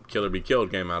 and Killer Be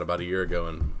Killed came out about a year ago,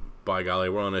 and by golly,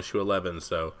 we're on issue 11,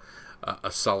 so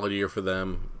a solid year for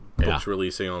them. Books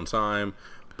releasing on time,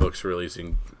 books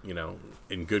releasing,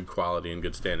 in good quality and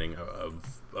good standing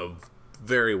of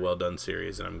very well done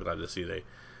series, and I'm glad to see they,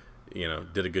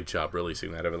 did a good job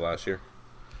releasing that over the last year.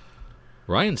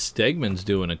 Ryan Stegman's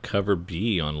doing a cover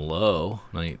B on Low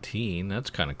 19. That's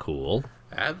kind of cool.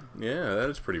 That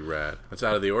is pretty rad. That's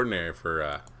out of the ordinary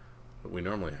for that we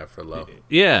normally have for low.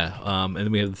 Yeah, and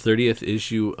then we have the 30th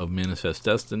issue of Manifest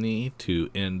Destiny to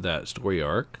end that story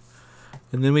arc.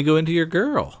 And then we go into your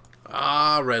girl.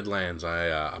 Redlands.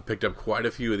 I picked up quite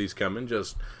a few of these coming,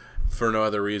 just for no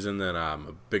other reason than I'm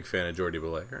a big fan of Jordi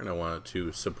Belair, and I wanted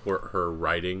to support her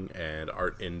writing and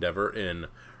art endeavor in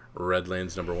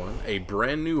Redlands #1, a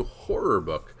brand new horror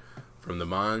book from the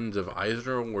minds of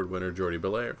Eisner Award winner Jordi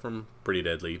Belair from Pretty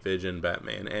Deadly, Vision,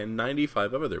 Batman, and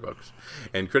 95 other books,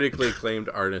 and critically acclaimed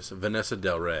artist Vanessa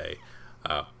Del Rey.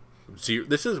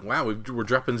 This is, wow, we're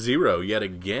dropping zero yet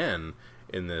again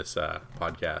in this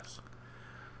podcast.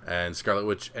 And Scarlet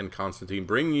Witch and Constantine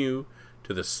bring you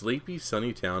to the sleepy,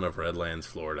 sunny town of Redlands,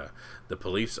 Florida. The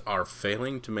police are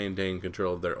failing to maintain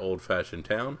control of their old-fashioned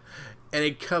town, and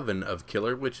a coven of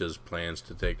killer witches plans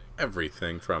to take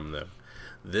everything from them.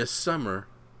 This summer,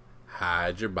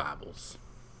 hide your Bibles.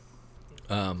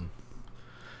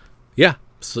 Yeah,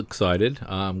 so excited.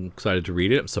 I'm excited to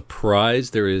read it. I'm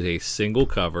surprised there is a single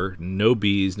cover, no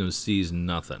B's, no C's,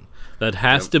 nothing. That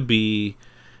has to be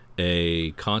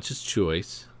a conscious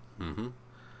choice. Mm-hmm.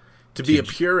 To be a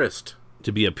purist.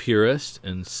 To be a purist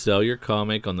and sell your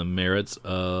comic on the merits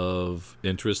of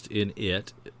interest in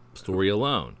it, story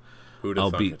alone. Who'd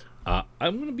have thunk it?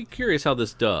 I'm going to be curious how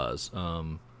this does.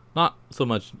 Not so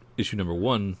much issue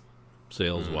 #1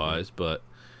 sales-wise, but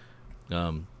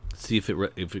see if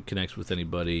it connects with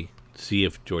anybody. See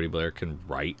if Jordi Belair can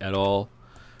write at all.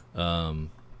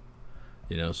 I'm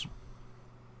really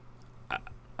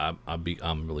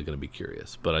going to be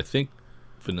curious. But I think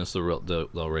Vanessa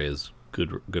Del Rey is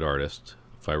good artist.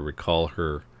 If I recall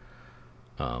her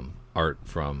art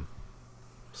from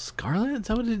Scarlet,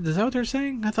 is that what they're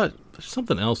saying? I thought there's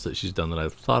something else that she's done that I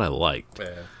thought I liked.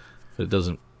 Yeah. But it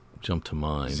doesn't jump to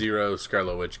mind. Zero,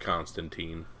 Scarlet Witch,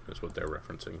 Constantine is what they're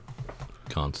referencing.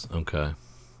 Okay.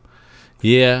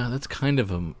 Yeah, that's kind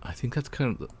of I think that's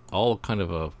kind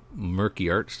of a murky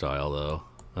art style, though.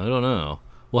 I don't know.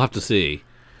 We'll have to see.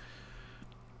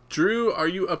 Drew, are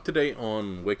you up to date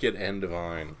on Wicked and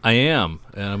Divine? I am,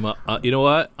 and I'm. You know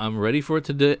what? I'm ready for it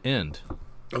to end.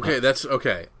 Okay, that's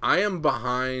okay. I am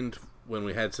behind when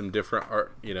we had some different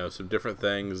art, some different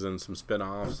things and some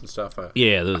spin-offs and stuff. I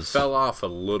fell off a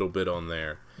little bit on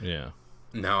there. Yeah.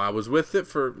 Now, I was with it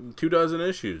for 24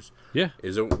 issues. Yeah.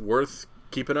 Is it worth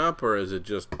keeping up, or is it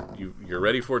just you're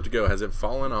ready for it to go? Has it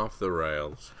fallen off the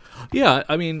rails? Yeah,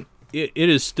 I mean, it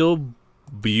is still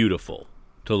beautiful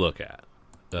to look at.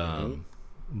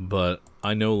 But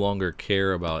I no longer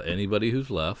care about anybody who's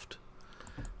left.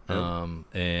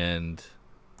 And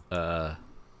I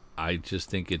just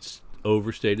think it's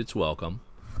overstayed its welcome.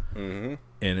 And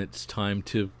it's time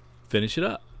to finish it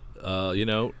up.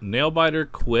 Nailbiter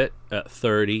quit at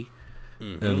 30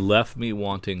 and left me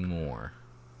wanting more.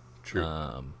 True.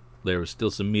 There was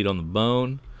still some meat on the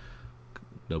bone,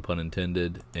 no pun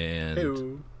intended,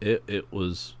 and it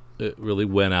really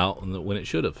went out when it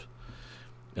should have.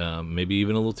 Maybe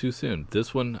even a little too soon.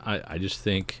 This one, I just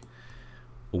think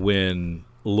when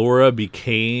Laura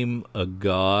became a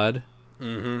god,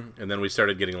 and then we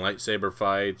started getting lightsaber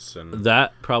fights, and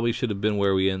that probably should have been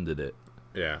where we ended it.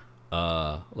 Yeah.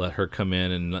 Let her come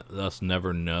in and us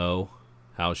never know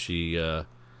how she,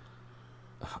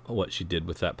 what she did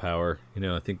with that power.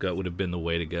 I think that would have been the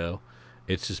way to go.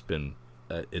 It's just been,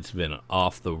 it's been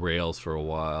off the rails for a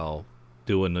while,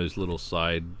 doing those little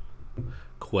side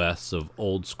quests of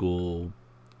old school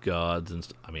gods and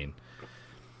I mean,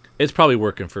 it's probably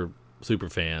working for super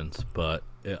fans, but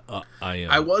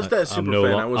I was that super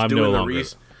fan.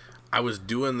 I was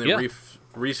doing the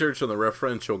research on the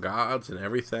referential gods and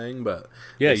everything, but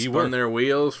they spun their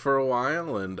wheels for a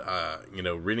while, and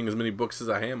reading as many books as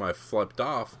I am, I flipped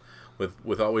off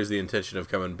with always the intention of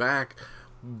coming back,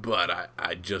 but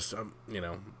I just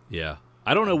yeah,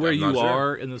 I don't know where you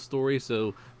are in the story,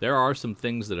 so there are some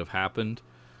things that have happened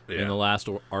in the last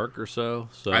arc or so.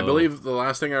 So I believe the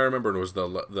last thing I remembered was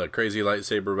the crazy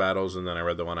lightsaber battles, and then I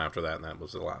read the one after that, and that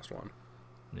was the last one.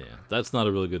 Yeah, that's not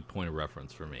a really good point of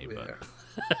reference for me, but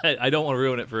I don't want to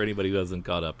ruin it for anybody who hasn't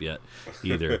caught up yet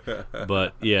either.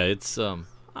 But yeah, it's I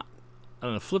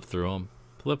don't know, flip through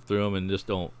them, and just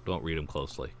don't read them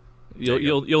closely.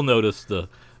 You'll notice the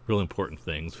real important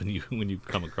things when you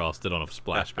come across it on a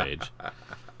splash page.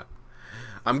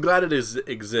 I'm glad it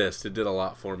exists. It did a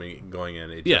lot for me going in.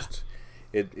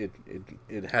 It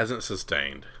hasn't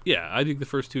sustained. Yeah, I think the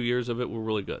first 2 years of it were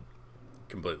really good.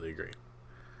 Completely agree.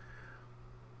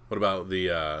 What about the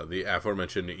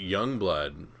aforementioned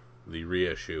Youngblood, the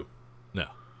reissue? No.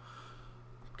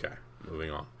 Okay,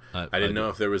 moving on. I didn't know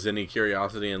if there was any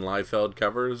curiosity in Liefeld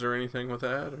covers or anything with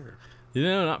that.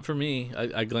 Not for me.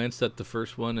 I glanced at the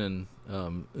first one, and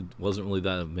it wasn't really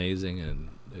that amazing, and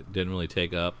it didn't really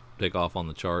take off on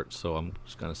the charts. So I'm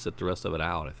just gonna sit the rest of it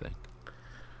out, I think.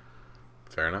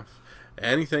 Fair enough.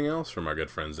 Anything else from our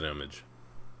good friends in Image?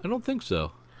 I don't think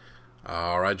so.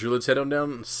 All right, Drew, let's head on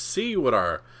down and see what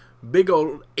our big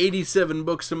old 87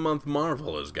 books a month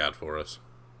Marvel has got for us.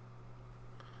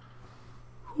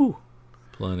 Whew.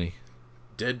 Plenty.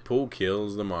 Deadpool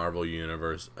kills the Marvel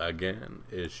Universe again.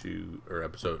 Issue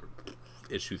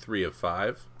 3 of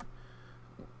 5.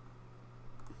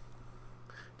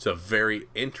 It's a very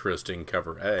interesting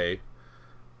cover A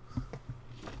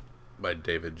by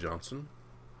David Johnson.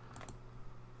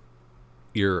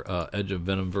 Your Edge of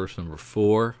Venomverse number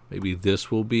 4. Maybe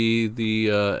this will be the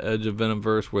Edge of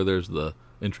Venomverse where there's the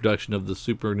introduction of the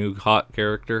super new hot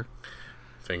character.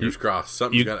 Fingers crossed.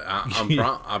 Something's gonna.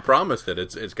 I promised it.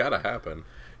 It's got to happen.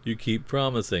 You keep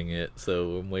promising it,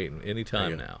 so I'm waiting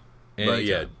anytime now. Anytime. But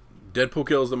yeah, Deadpool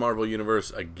kills the Marvel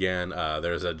Universe again.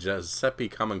 There's a Giuseppe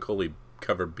Camuncoli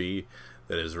cover B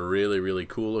that is really, really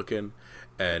cool looking.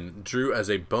 And Drew, as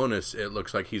a bonus, it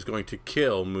looks like he's going to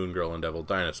kill Moon Girl and Devil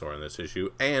Dinosaur in this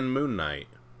issue, and Moon Knight.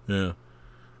 Yeah.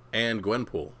 And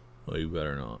Gwenpool. Well, you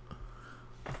better not.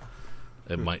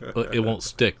 It won't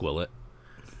stick, will it?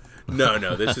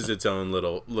 No, this is its own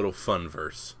little fun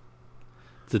verse.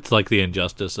 It's like the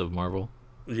Injustice of Marvel.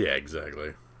 Yeah,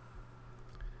 exactly.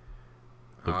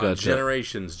 We've got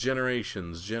generations.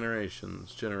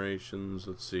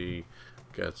 Let's see.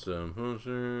 Got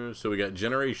some. So we got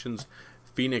Generations,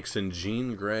 Phoenix and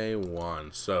Jean Grey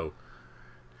 1. So,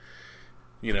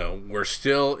 we're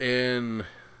still in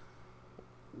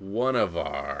one of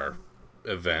our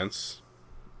events,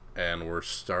 and we're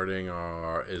starting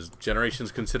is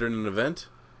Generations considered an event?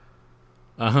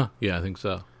 Yeah, I think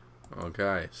so.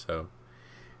 Okay, so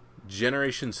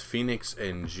Generations, Phoenix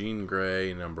and Jean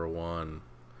Grey number 1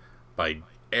 by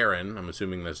Aaron. I'm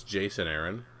assuming that's Jason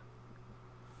Aaron.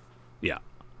 Yeah.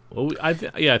 Well, I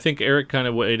think Eric kind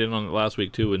of weighed in on it last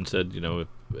week too and said,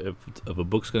 if a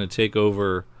book's going to take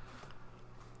over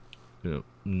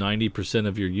 90%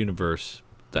 of your universe,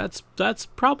 that's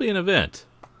probably an event.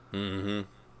 Mm-hmm.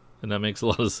 And that makes a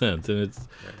lot of sense, and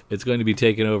it's going to be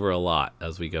taken over a lot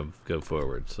as we go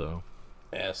forward. So,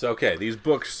 yes, okay. These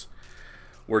books,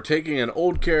 we're taking an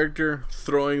old character,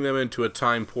 throwing them into a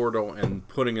time portal, and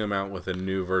putting them out with a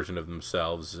new version of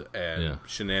themselves, and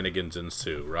shenanigans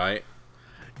ensue, right?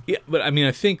 Yeah, but I mean,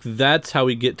 I think that's how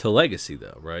we get to Legacy,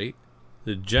 though, right?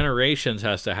 The Generations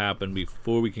has to happen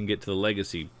before we can get to the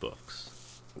Legacy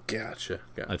books. Gotcha.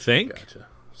 I think. Gotcha.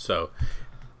 So,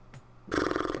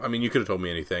 I mean, you could have told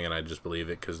me anything, and I'd just believe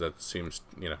it because that seems,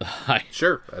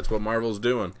 sure, that's what Marvel's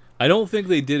doing. I don't think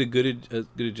they did as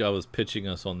good a job as pitching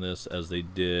us on this as they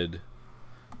did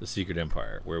the Secret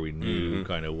Empire, where we knew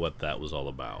kind of what that was all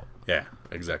about. Yeah,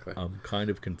 exactly. I'm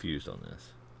kind of confused on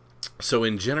this. So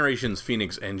in Generations,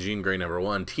 Phoenix and Jean Grey number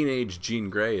 1, teenage Jean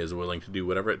Grey is willing to do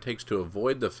whatever it takes to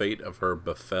avoid the fate of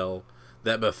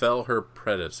that befell her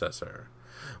predecessor.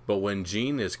 But when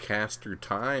Jean is cast through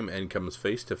time and comes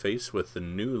face to face with the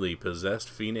newly possessed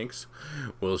Phoenix,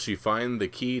 will she find the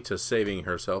key to saving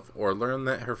herself or learn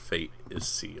that her fate is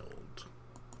sealed?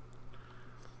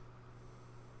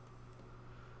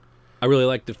 I really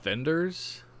like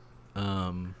Defenders.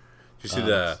 Did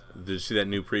you see that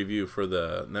new preview for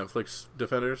the Netflix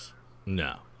Defenders?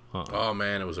 No. Oh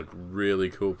man, it was a really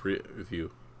cool preview.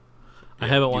 I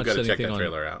haven't watched anything check that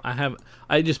trailer out.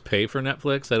 I just pay for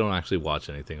Netflix. I don't actually watch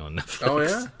anything on Netflix. Oh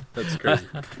yeah, that's crazy.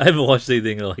 I haven't watched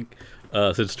anything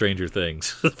since Stranger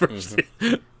Things.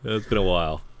 It's been a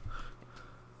while.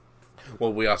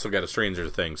 Well, we also got a Stranger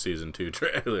Things season 2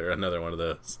 trailer. Another one of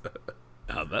those.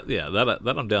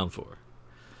 That I'm down for.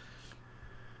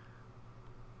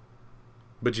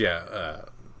 But yeah,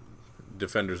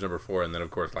 Defenders number 4, and then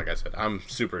of course, like I said, I'm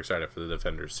super excited for the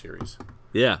Defenders series.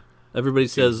 Yeah, everybody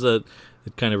says that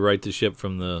it kind of right the ship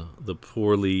from the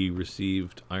poorly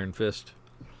received Iron Fist,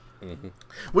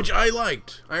 which I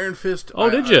liked. Iron Fist. Oh,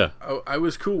 did you? I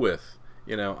was cool with.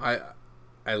 I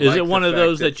is it one of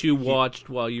those that you watched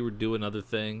while you were doing other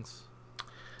things?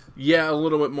 Yeah, a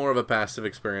little bit more of a passive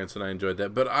experience, and I enjoyed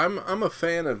that. But I'm a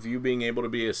fan of you being able to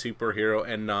be a superhero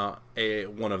and not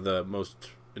one of the most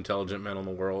intelligent men in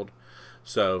the world.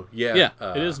 So yeah,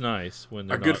 it is nice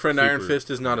when our good friend Iron Fist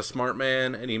is not a smart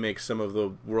man, and he makes some of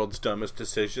the world's dumbest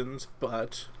decisions.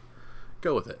 But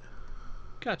go with it.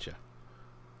 Gotcha.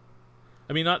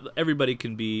 I mean, not everybody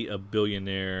can be a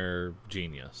billionaire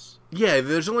genius. Yeah,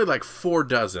 there's only like 4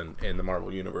 dozen in the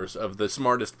Marvel universe of the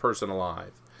smartest person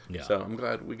alive. Yeah. So I'm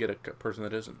glad we get a person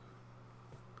that isn't.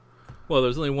 Well,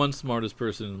 there's only one smartest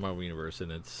person in the Marvel universe,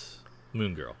 and it's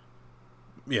Moon Girl.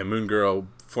 Yeah, Moon Girl,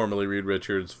 formerly Reed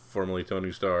Richards, formerly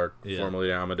Tony Stark, Yeah.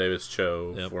 formerly Amadeus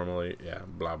Cho, Yep. formerly,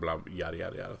 blah, blah, yada,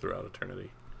 yada, yada, throughout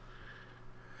eternity.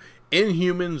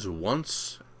 Inhumans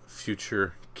Once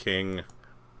Future King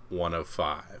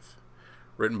 105.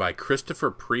 Written by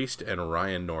Christopher Priest and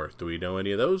Ryan North. Do we know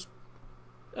any of those?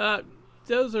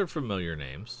 Those are familiar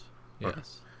names. Yes. Okay.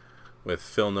 With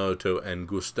Phil Noto and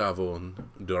Gustavo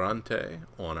Durante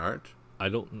on art.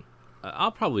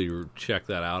 I'll probably check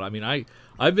that out. I mean,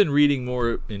 I've been reading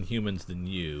more Inhumans than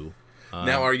you.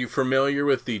 Now, are you familiar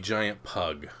with the giant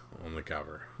pug on the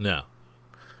cover? No.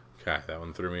 Okay, that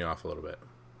one threw me off a little bit.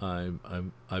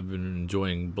 I've been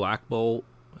enjoying Black Bolt,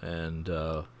 and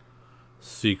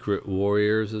Secret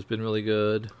Warriors has been really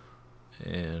good,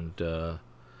 and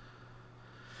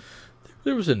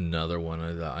there was another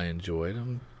one that I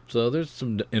enjoyed. So there's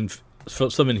some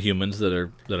Inhumans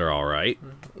that are all right.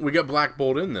 We got Black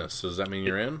Bolt in this. Does that mean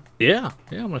you're in? Yeah,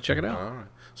 I'm gonna check it out. All right.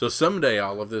 So someday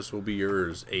all of this will be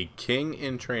yours. A king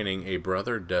in training, a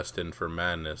brother destined for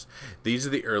madness. These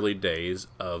are the early days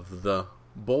of the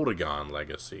Boltagon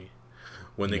legacy.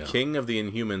 When the king of the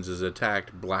Inhumans is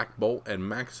attacked, Black Bolt and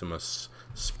Maximus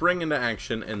spring into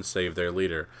action and save their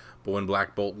leader. But when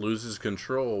Black Bolt loses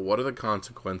control, what are the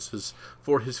consequences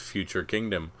for his future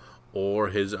kingdom or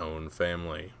his own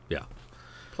family? Yeah.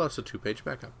 Plus a 2-page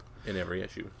backup in every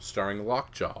issue, starring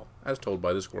Lockjaw, as told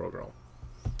by the Squirrel Girl.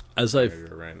 As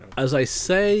I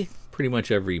say, pretty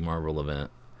much every Marvel event,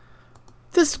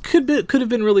 this could have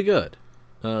been really good.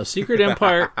 Secret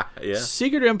Empire, Yeah.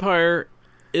 Secret Empire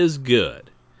is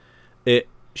good. It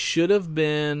should have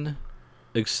been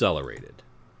accelerated.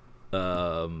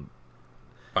 By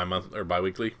month or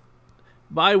bi-weekly?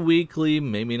 Bi-weekly,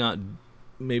 maybe not.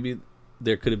 Maybe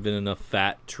there could have been enough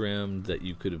fat trimmed that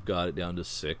you could have got it down to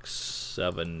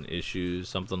 6-7 issues,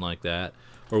 something like that,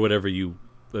 or whatever you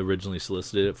originally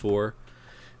solicited it for.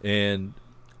 And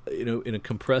in a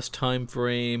compressed time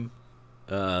frame,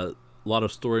 a lot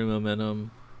of story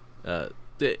momentum.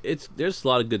 There's a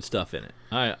lot of good stuff in it.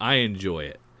 I enjoy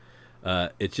it.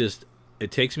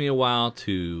 It takes me a while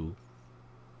to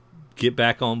get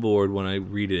back on board when I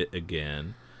read it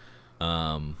again.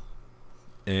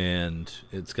 And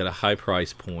it's got a high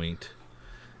price point,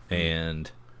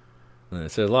 and so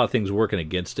there's a lot of things working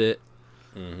against it.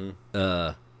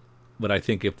 But I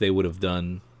think if they would have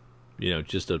done,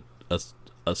 just a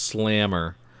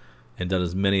slammer and done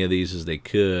as many of these as they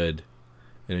could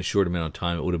in a short amount of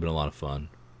time, it would have been a lot of fun.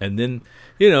 And then,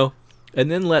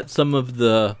 let some of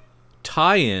the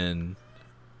tie-in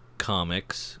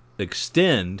comics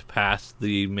extend past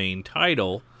the main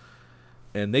title,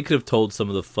 and they could have told some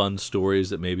of the fun stories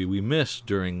that maybe we missed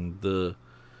during the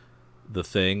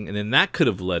thing, and then that could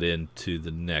have led into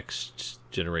the next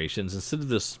generations instead of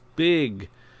this big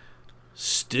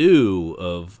stew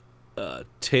of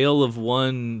tale of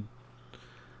one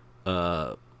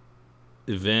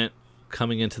event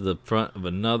coming into the front of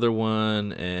another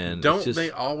one. And they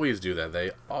always do that?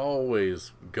 They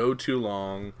always go too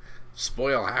long,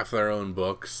 spoil half their own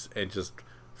books, and just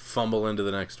fumble into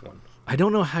the next one. I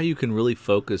don't know how you can really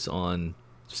focus on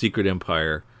Secret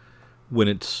Empire when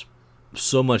it's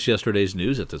so much yesterday's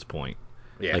news at this point.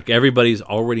 Yeah. Like, everybody's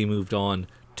already moved on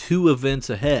 2 events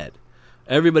ahead.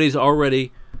 Everybody's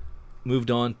already moved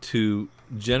on to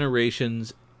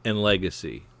Generations and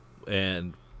Legacy.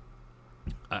 And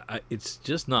it's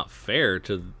just not fair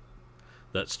to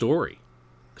that story,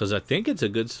 because I think it's a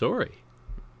good story.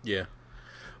 Yeah.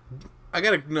 I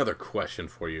got another question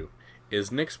for you.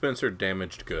 Is Nick Spencer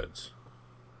damaged goods?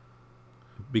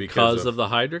 Because of the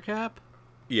Hydra Cap?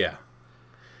 Yeah.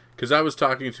 Because I was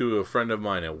talking to a friend of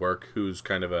mine at work who's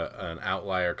kind of an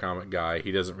outlier comic guy.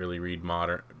 He doesn't really read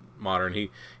modern.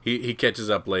 He catches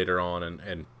up later on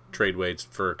and trade waits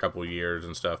for a couple of years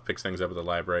and stuff, picks things up at the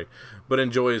library, but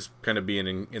enjoys kind of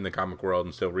being in the comic world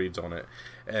and still reads on it.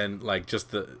 And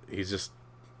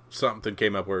something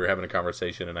came up where we were having a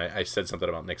conversation, and I said something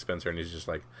about Nick Spencer, and he's just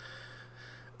like,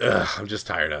 ugh, I'm just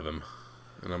tired of him.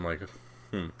 And I'm like,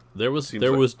 There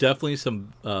was definitely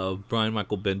some Brian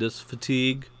Michael Bendis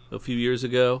fatigue a few years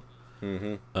ago.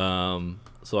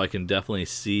 So I can definitely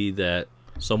see that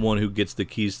someone who gets the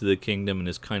keys to the kingdom and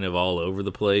is kind of all over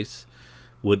the place,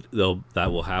 that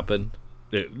will happen.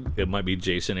 It might be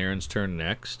Jason Aaron's turn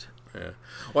next. Yeah.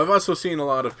 Well, I've also seen a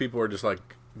lot of people who are just like,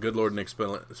 good Lord, Nick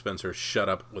Spencer, shut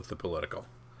up with the political.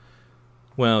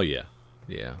 Well, yeah.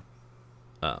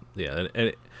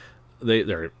 And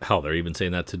they're even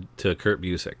saying that to Kurt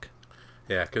Busiek.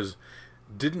 Yeah, because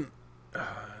didn't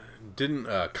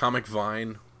Comic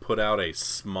Vine put out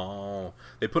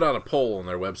they put out a poll on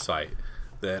their website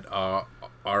that are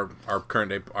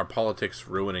politics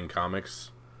ruining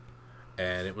comics,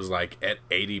 and it was like at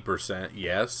 80%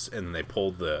 yes, and they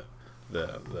pulled the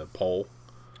poll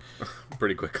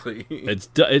pretty quickly.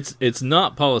 It's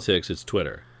not politics. It's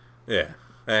Twitter. Yeah.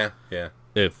 Yeah.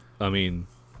 If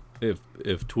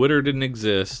Twitter didn't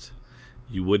exist,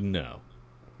 you wouldn't know,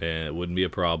 and it wouldn't be a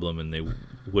problem, and they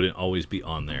wouldn't always be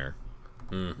on there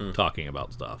talking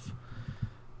about stuff.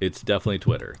 It's definitely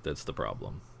Twitter that's the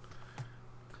problem.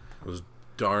 Those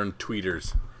darn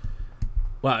tweeters.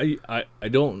 Well, I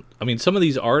don't. I mean, some of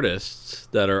these artists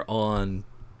that are on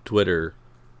Twitter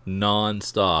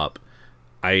nonstop,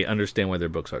 I understand why their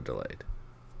books are delayed.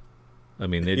 I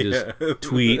mean, they just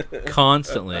tweet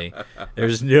constantly.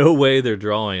 There's no way they're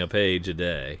drawing a page a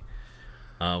day.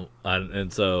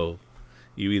 And so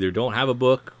you either don't have a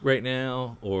book right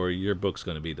now or your book's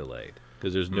going to be delayed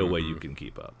because there's no way you can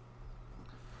keep up.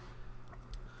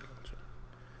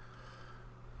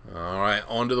 All right,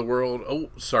 on to the world. Oh,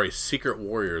 sorry, Secret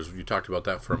Warriors. You talked about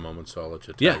that for a moment, so I'll let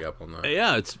you tag up on that.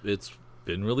 Yeah, it's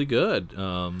been really good.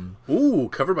 Ooh,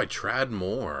 covered by Trad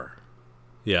Moore.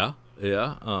 Yeah.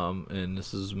 And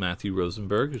this is Matthew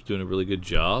Rosenberg, who's doing a really good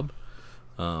job.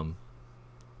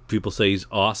 People say he's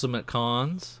awesome at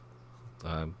cons.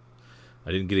 I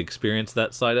didn't get to experience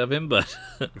that side of him, but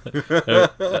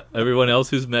everyone else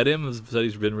who's met him has said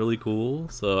he's been really cool.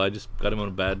 So I just got him on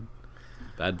a bad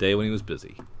day when he was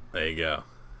busy. There you go.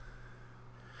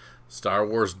 Star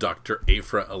Wars Dr.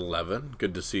 Aphra 11.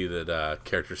 Good to see that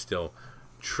character's still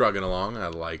trugging along. I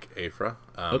like Aphra.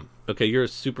 Okay, you're a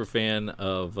super fan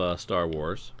of Star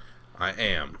Wars. I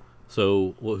am.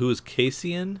 So who is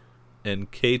Cassian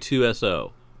and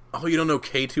K2SO? Oh, you don't know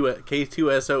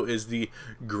K2SO is the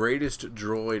greatest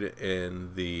droid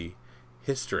in the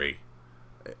history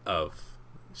of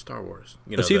Star Wars.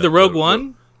 You know, is he the Rogue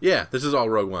One? Yeah, this is all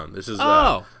Rogue One. This is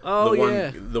the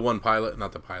one pilot,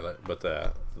 not the pilot, but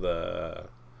the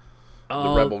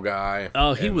rebel guy.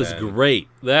 Oh, he was great.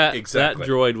 That Exactly.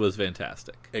 That droid was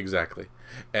fantastic. Exactly.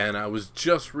 And I was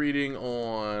just reading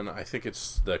on, I think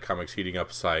it's the Comics Heating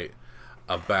Up site,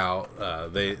 about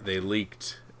they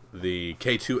leaked the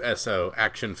K2SO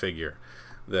action figure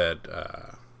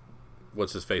that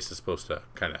what's his face is supposed to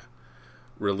kind of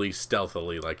release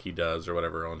stealthily like he does or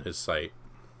whatever on his site.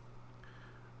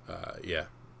 Yeah.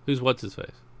 Who's what's his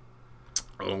face?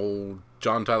 Oh,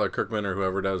 John Tyler Kirkman or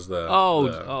whoever does the.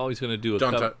 He's gonna do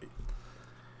a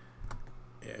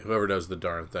yeah, whoever does the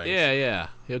darn thing. Yeah.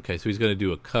 Okay, so he's gonna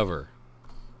do a cover.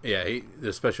 Yeah,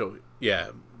 the special.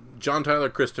 Yeah, John Tyler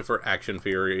Christopher action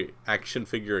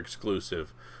figure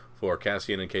exclusive for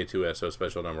Cassian and K2SO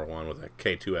special number 1 with a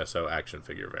K2SO action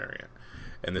figure variant.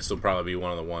 And this will probably be one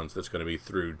of the ones that's going to be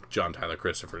through John Tyler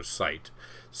Christopher's site.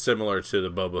 Similar to the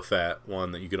Boba Fett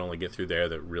one that you could only get through there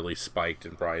that really spiked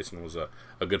in price and was a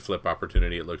good flip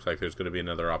opportunity. It looks like there's going to be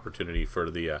another opportunity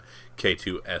for the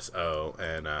K2SO.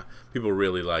 And people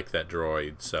really like that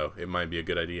droid, so it might be a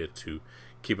good idea to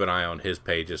keep an eye on his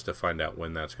pages to find out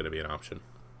when that's going to be an option.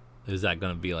 Is that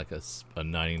going to be like a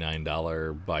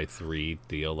 $99 buy 3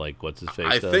 deal? Like what's his face?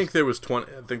 I think there was I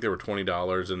think there were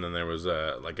 $20, and then there was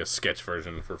like a sketch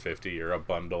version for $50 or a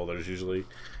bundle. There's usually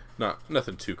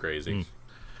nothing too crazy.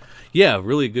 Yeah,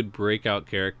 really good breakout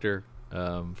character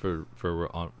from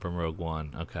Rogue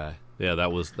One. Okay, yeah,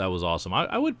 that was awesome.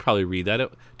 I would probably read that.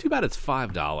 Too bad it's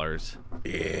 $5.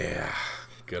 Yeah,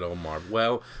 good old Marv.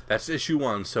 Well, that's issue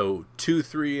 1, so 2,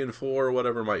 3, and 4 or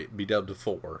whatever might be dubbed to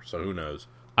 4. So who knows?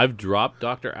 I've dropped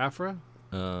Dr. Aphra.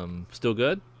 Still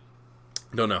good?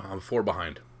 No, I'm 4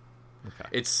 behind. Okay.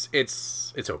 It's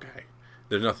okay.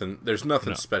 There's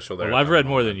nothing special there. Well, I've read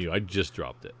more than you. I just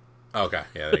dropped it. Okay,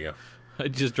 yeah, there you go. I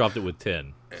just dropped it with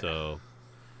 10. So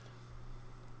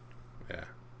yeah.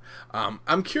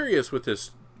 I'm curious with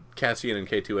this Cassian and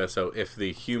K2SO if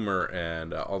the humor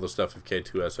and all the stuff of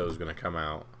K2SO is going to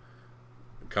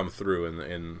come through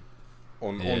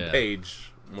on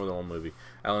page more than one movie.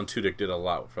 Alan Tudyk did a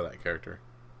lot for that character.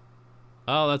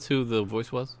 Oh, that's who the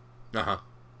voice was? Uh-huh.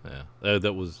 Yeah.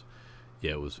 It was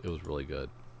really good.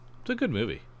 It's a good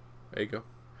movie. There you go.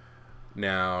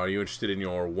 Now, are you interested in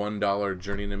your $1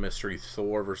 Journey into Mystery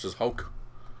Thor versus Hulk?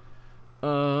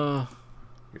 Your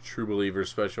True Believer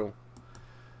special?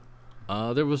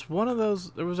 There was one of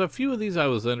those. There was a few of these I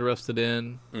was interested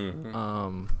in.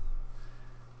 Mm-hmm.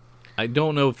 I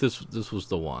don't know if this was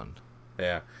the one.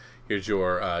 Yeah. Here's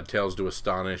your Tales to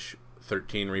Astonish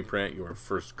 13 reprint, your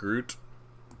first Groot.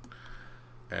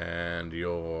 And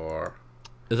your...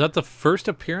 Is that the first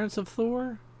appearance of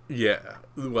Thor? Yeah.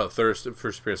 Well, first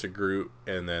appearance of Groot,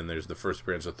 and then there's the first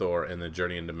appearance of Thor, and the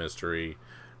Journey into Mystery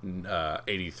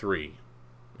 83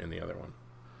 in the other one.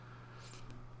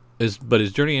 But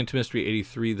is Journey into Mystery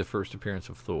 83 the first appearance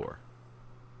of Thor?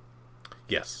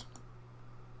 Yes.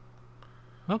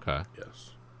 Okay.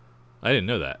 Yes. I didn't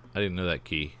know that. I didn't know that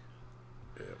key.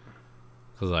 Yeah.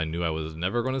 Because I knew I was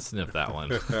never going to sniff that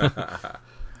one.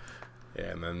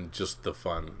 Yeah, and then just the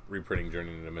fun reprinting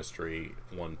Journey into Mystery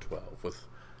 112 with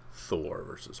Thor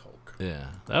versus Hulk.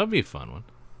 Yeah, that would be a fun one.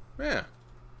 Yeah.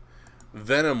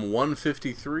 Venom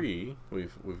 153.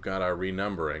 We've got our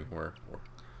renumbering. We're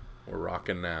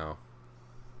rocking now.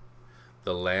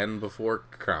 The Land Before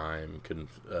Crime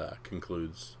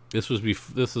concludes. This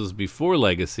was before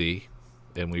Legacy,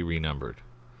 and we renumbered.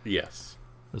 Yes.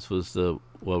 This was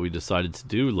we decided to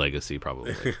do Legacy,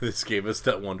 probably. This gave us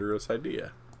that wondrous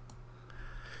idea.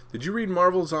 Did you read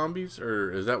Marvel Zombies,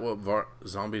 or is that what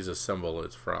Zombies Assemble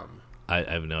is from? I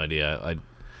have no idea.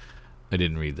 I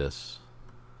didn't read this.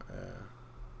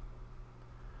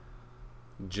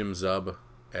 Jim Zub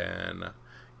and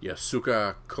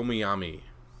Yasuka Komiyami.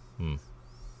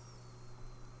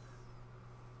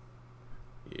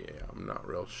 Yeah, I'm not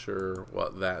real sure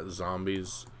what that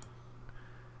Zombies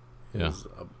has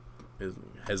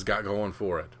got going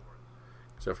for it.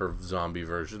 Except for zombie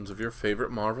versions of your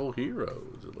favorite Marvel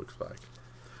heroes, it looks like.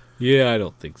 Yeah, I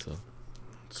don't think so.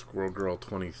 Squirrel Girl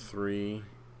 23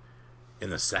 in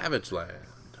the Savage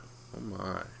Land. Oh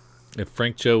my. If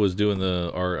Frank Cho was doing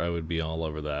the art, I would be all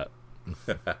over that.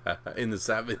 In the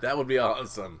Savage, that would be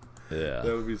awesome. Yeah.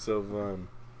 That would be so fun.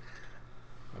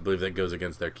 I believe that goes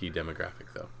against their key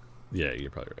demographic, though. Yeah, you're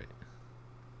probably right.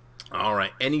 All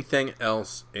right. Anything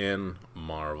else in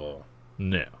Marvel?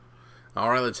 No.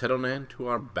 All right, let's head on in to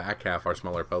our back half, our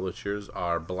smaller publishers,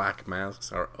 our Black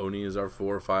Masks, our Onis, our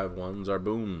 451s, our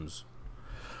Booms.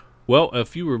 Well,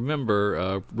 if you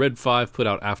remember, Red 5 put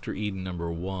out After Eden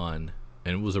 #1, and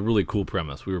it was a really cool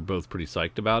premise. We were both pretty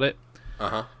psyched about it.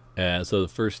 Uh-huh. And so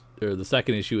the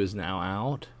second issue is now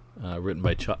out, written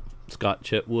by Scott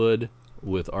Chitwood,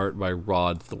 with art by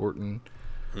Rod Thornton.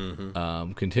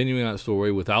 Mm-hmm. Continuing that story,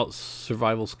 without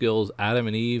survival skills, Adam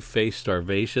and Eve face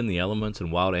starvation, the elements, and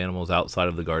wild animals outside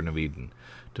of the Garden of Eden.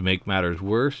 To make matters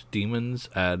worse, demons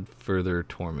add further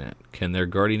torment. Can their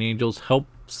guardian angels help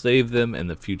save them and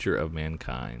the future of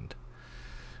mankind?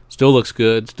 Still looks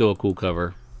good. Still a cool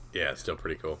cover. Yeah, it's still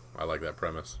pretty cool. I like that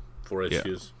premise. 4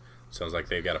 issues. Sounds like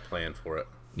they've got a plan for it.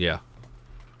 Yeah.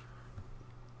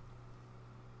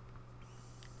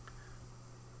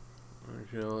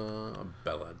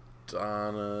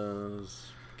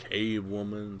 Belladonna's, Cave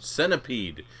Woman,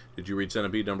 Centipede. Did you read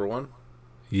Centipede #1?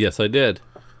 Yes, I did.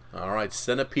 All right,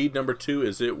 Centipede #2.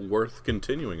 Is it worth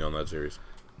continuing on that series?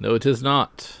 No, it is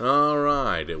not. All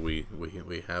right, we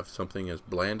have something as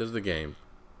bland as the game.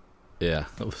 Yeah,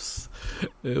 it was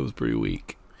pretty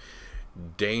weak.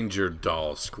 Danger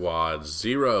Doll Squad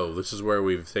 0. This is where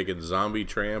we've taken Zombie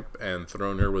Tramp and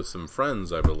thrown her with some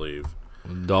friends, I believe.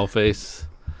 Dollface.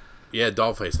 Yeah,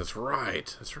 Dollface. That's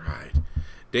right.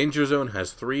 Danger Zone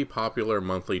has 3 popular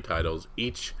monthly titles,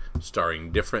 each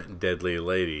starring different deadly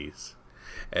ladies.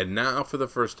 And now, for the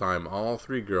first time, all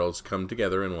 3 girls come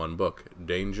together in one book.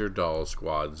 Danger Doll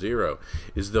Squad 0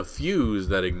 is the fuse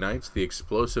that ignites the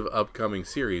explosive upcoming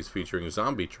series featuring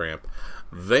Zombie Tramp,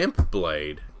 Vamp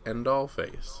Blade, and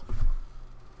Dollface.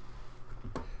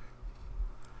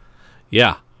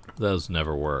 Yeah, those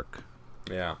never work.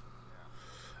 Yeah.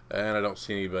 And I don't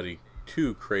see anybody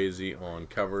too crazy on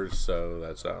covers, so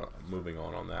that's moving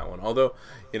on that one. Although,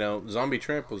 Zombie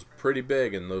Tramp was pretty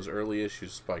big, and those early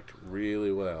issues spiked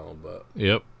really well. But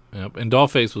Yep. And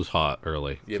Dollface was hot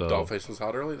early. Yep, so. Dollface was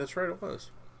hot early. That's right, it was.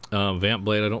 Vamp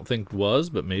Blade, I don't think was,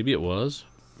 but maybe it was.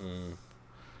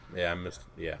 Yeah, I missed.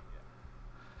 Yeah.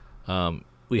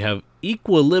 We have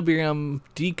Equilibrium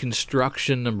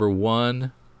Deconstruction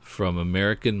 #1 from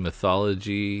American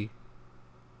Mythology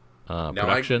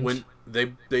Productions. When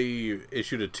they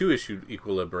issued a 2-issue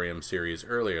Equilibrium series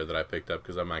earlier that I picked up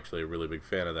because I'm actually a really big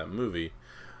fan of that movie,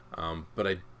 but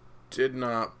I did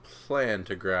not plan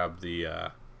to grab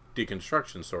the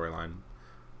Deconstruction storyline.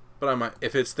 But I might,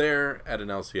 if it's there at an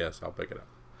LCS, I'll pick it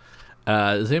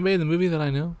up. Is anybody in the movie that I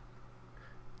know?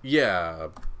 Yeah,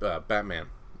 Batman.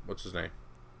 What's his name?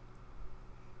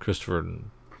 Christopher.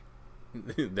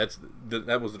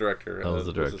 That was the director. That was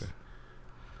the director.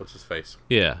 What's his face?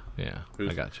 Yeah,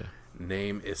 I gotcha.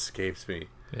 Name escapes me.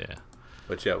 Yeah.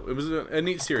 But yeah, it was a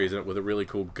neat series with a really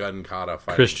cool gun kata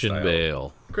fighting Christian style.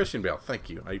 Bale. Christian Bale, thank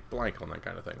you. I blank on that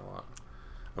kind of thing a lot.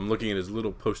 I'm looking at his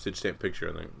little postage stamp picture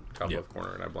in the top left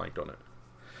corner, and I blanked on it.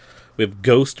 We have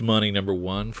Ghost Money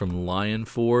 #1 from Lion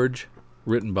Forge,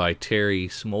 written by Terry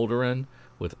Smolderan,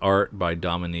 with art by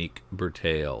Dominique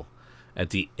Bertale.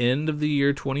 At the end of the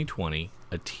year 2020,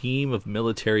 a team of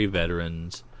military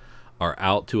veterans are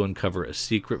out to uncover a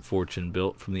secret fortune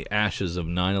built from the ashes of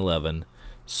 9/11,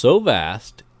 so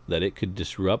vast that it could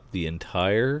disrupt the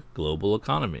entire global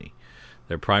economy.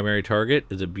 Their primary target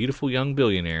is a beautiful young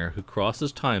billionaire who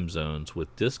crosses time zones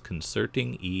with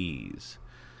disconcerting ease.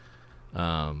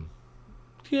 Yeah,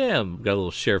 got a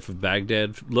little Sheriff of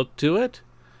Baghdad look to it.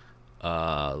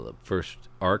 The first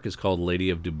arc is called Lady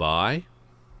of Dubai.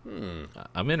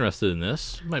 I'm interested in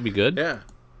this. Might be good. Yeah,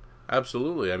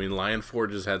 absolutely. I mean, Lion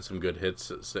Forge has had some good hits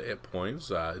at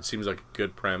points. It seems like a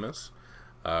good premise.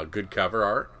 Good cover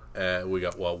art. We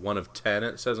got 1 of 10.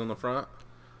 It says on the front.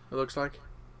 It looks like.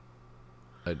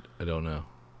 I don't know.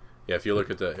 Yeah, if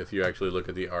you actually look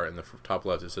at the art in the top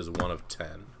left, it says 1 of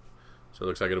 10. So it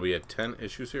looks like it'll be a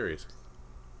 10-issue series.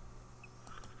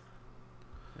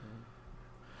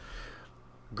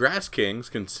 Grass Kings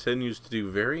continues to do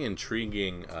very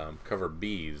intriguing cover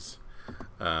Bs.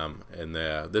 And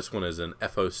this one is an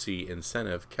FOC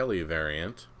Incentive Kelly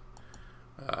variant.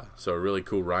 So a really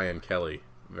cool Ryan Kelly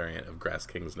variant of Grass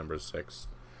Kings number 6.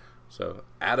 So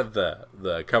out of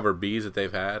the cover Bs that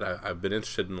they've had, I've been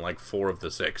interested in like 4 of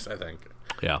the 6, I think.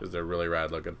 Yeah. Because they're really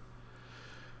rad looking.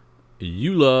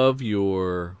 You love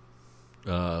your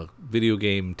video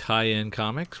game tie-in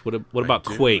comics. What about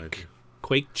Quake?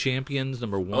 Quake Champions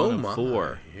number 1 of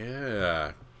 4.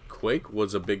 Yeah. Quake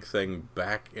was a big thing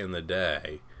back in the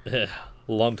day. A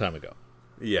long time ago.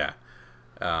 Yeah.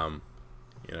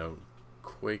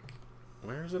 Quake,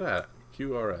 where is it at?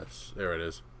 QRS. There it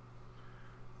is.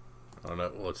 I don't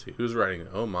know. Well, let's see. Who's writing it?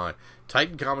 Oh, my.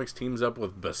 Titan Comics teams up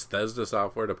with Bethesda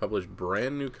Software to publish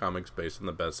brand new comics based on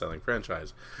the best-selling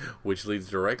franchise, which leads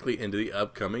directly into the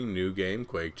upcoming new game,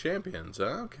 Quake Champions.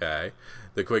 Okay.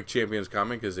 The Quake Champions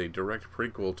comic is a direct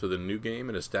prequel to the new game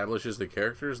and establishes the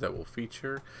characters that will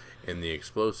feature in the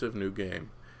explosive new game.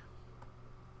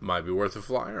 Might be worth a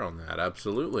flyer on that.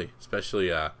 Absolutely.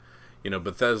 Especially,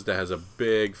 Bethesda has a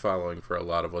big following for a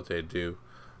lot of what they do.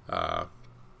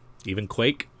 Even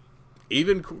Quake?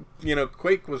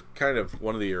 Quake was kind of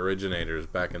one of the originators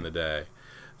back in the day.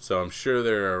 So I'm sure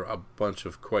there are a bunch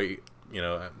of Quake,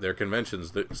 their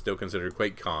conventions that still considered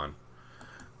QuakeCon.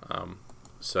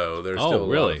 So there's still a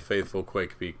lot of faithful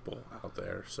Quake people out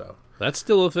there. So that's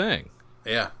still a thing.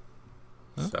 Yeah.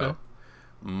 Okay. So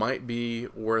might be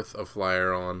worth a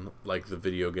flyer on, like the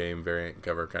video game variant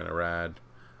cover, kind of rad.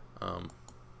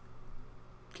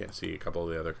 Can't see a couple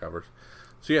of the other covers.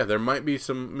 So yeah, there might be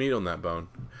some meat on that bone.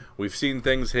 We've seen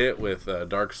things hit with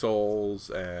Dark Souls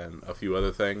and a few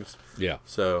other things. Yeah.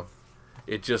 So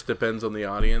it just depends on the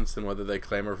audience and whether they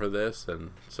clamor for this. And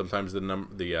sometimes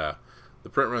the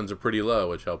print runs are pretty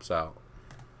low, which helps out.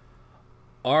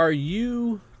 Are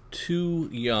you too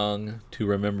young to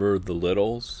remember the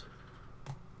Littles?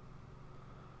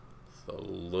 The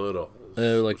Littles.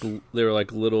 They were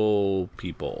like little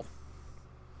people.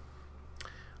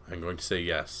 I'm going to say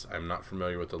yes. I'm not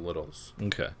familiar with the Littles.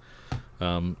 Okay.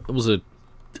 It was I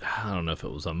don't know if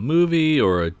it was a movie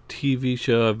or a TV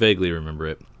show. I vaguely remember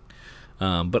it.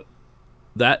 But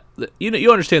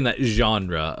you understand that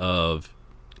genre of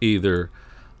either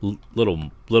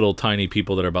little tiny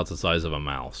people that are about the size of a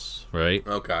mouse, right?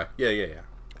 Okay. Yeah.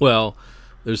 Well,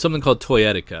 there's something called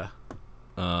Toyetica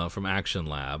from Action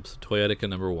Labs. Toyetica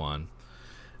number 1.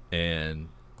 And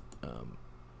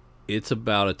it's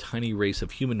about a tiny race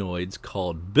of humanoids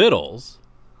called Biddles.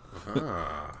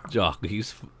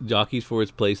 Jockeys for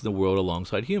its place in the world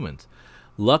alongside humans.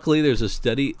 Luckily,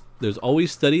 there's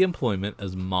always steady employment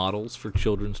as models for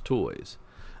children's toys.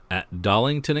 At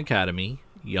Dollington Academy,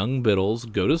 young Biddles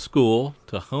go to school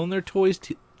to hone their toy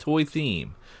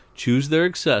theme, choose their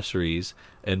accessories,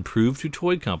 and prove to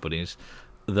toy companies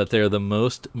that they're the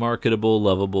most marketable,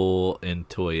 lovable, and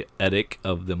toyetic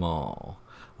of them all.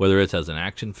 Whether it's as an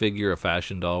action figure, a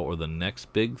fashion doll, or the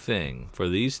next big thing, for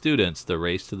these students, the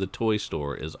race to the toy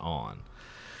store is on.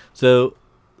 So,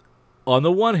 on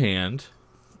the one hand,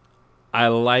 I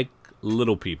like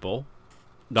little people.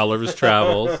 Gulliver's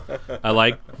Travels. I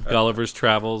like Gulliver's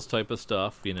Travels type of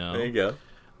stuff, There you go.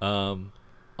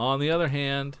 On the other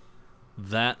hand,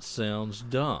 that sounds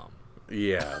dumb.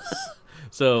 Yes.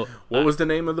 So, what was the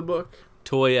name of the book?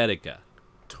 Toyetica.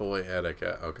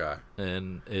 Toyetica, okay.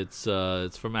 And it's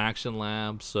from Action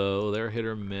Labs, so they're hit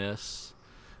or miss.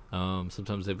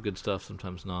 Sometimes they have good stuff,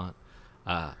 sometimes not.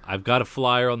 I've got a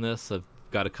flyer on this. I've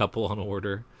got a couple on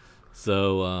order.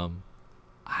 So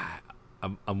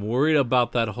I'm worried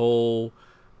about that whole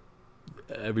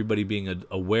everybody being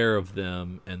aware of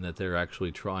them and that they're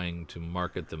actually trying to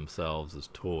market themselves as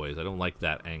toys. I don't like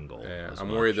that angle. Yeah,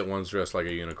 I'm worried that one's dressed like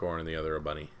a unicorn and the other a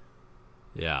bunny.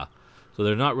 Yeah. So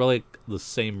they're not really the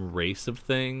same race of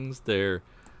things. They're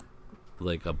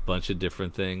like a bunch of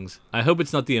different things. I hope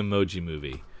it's not the Emoji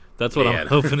Movie. That's what I'm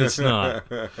hoping it's not.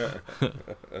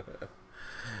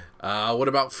 What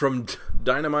about from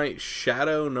Dynamite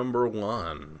Shadow number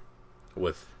 1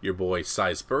 with your boy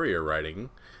Cy Spurrier writing,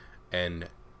 and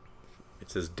it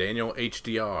says Daniel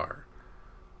HDR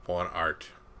on art.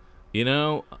 You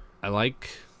know, I like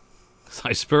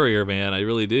Cy Spurrier, man. I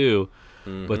really do.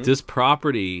 Mm-hmm. But this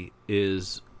property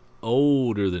is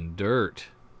older than dirt.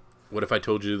 What if I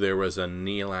told you there was a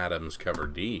Neil Adams cover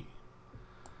D?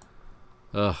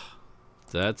 Ugh,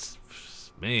 that's,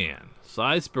 man.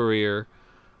 Cy Spurrier,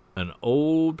 an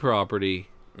old property,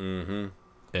 and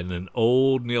an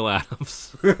old Neil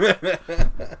Adams.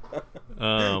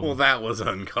 Well, that was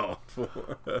uncalled for.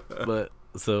 But,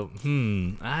 so,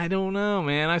 I don't know,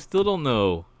 man. I still don't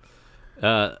know.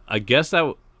 I guess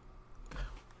I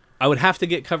would have to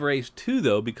get cover A's too,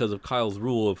 though, because of Kyle's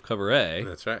rule of cover A.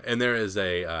 That's right. And there is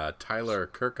a Tyler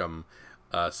Kirkham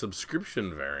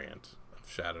subscription variant of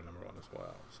Shadow number 1 as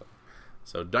well.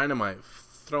 So Dynamite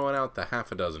throwing out the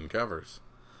half a dozen covers.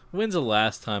 When's the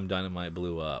last time Dynamite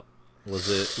blew up? Was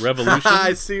it Revolution?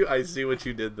 I see what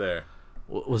you did there.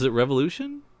 Was it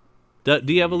Revolution?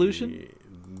 De-Evolution?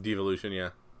 Devolution, yeah.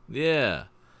 Yeah.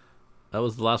 That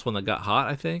was the last one that got hot,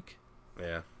 I think.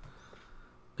 Yeah.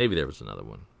 Maybe there was another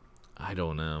one. I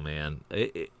don't know, man.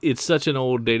 It's such an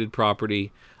old, dated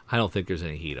property. I don't think there's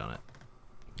any heat on it.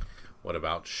 What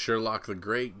about Sherlock the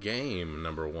Great Game,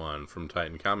 number 1 from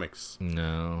Titan Comics?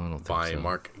 No, I don't think by so.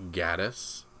 Mark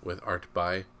Gaddis, with art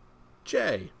by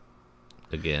Jay.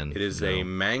 Again, It is a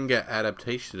manga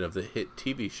adaptation of the hit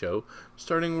TV show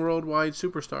starring worldwide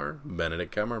superstar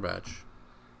Benedict Cumberbatch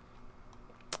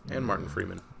and Martin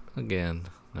Freeman. Again,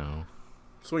 no.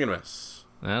 Swing and miss.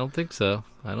 I don't think so.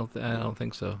 I don't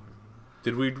think so.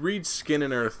 Did we read Skin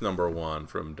and Earth number 1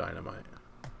 from Dynamite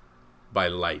by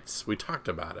Lights? We talked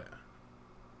about it.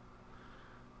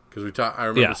 Because I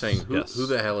remember saying, who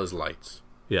the hell is Lights?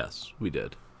 Yes, we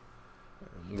did.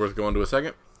 Worth going to a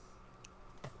second?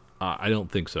 I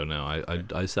don't think so, no.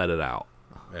 I said it out.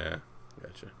 Yeah,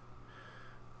 gotcha.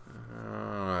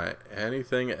 Alright,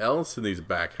 anything else in these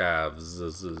back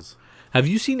halves? Have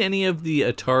you seen any of the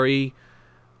Atari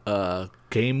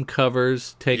game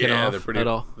covers taken off they're pretty, at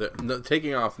all?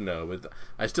 Taking off, no, but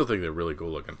I still think they're really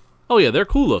cool looking. Oh, yeah, they're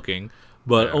cool looking,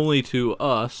 but only to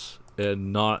us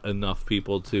and not enough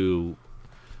people to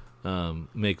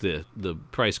make the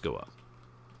price go up.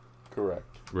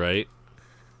 Correct. Right?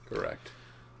 Correct.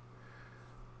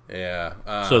 Yeah.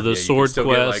 So the Sword Quest,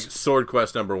 Quest, like Sword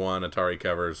Quest number 1 Atari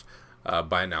covers,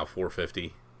 buy now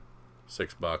 $4.50,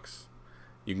 $6.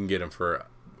 You can get them for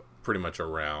pretty much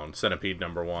around. Centipede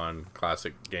number 1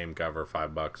 classic game cover,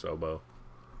 $5 oboe.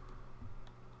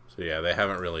 So yeah, they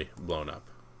haven't really blown up.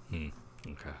 Okay.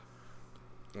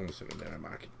 Almost in the damn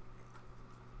market.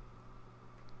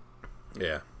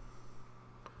 Yeah.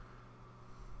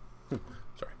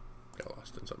 Sorry, got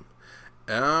lost in something.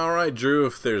 All right, Drew,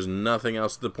 if there's nothing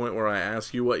else to the point where I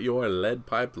ask you what your lead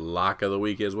pipe lock of the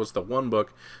week is, what's the one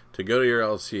book to go to your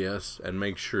LCS and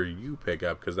make sure you pick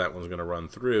up, because that one's going to run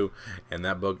through, and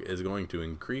that book is going to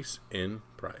increase in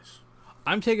price?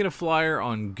 I'm taking a flyer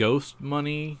on Ghost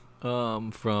Money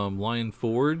from Lion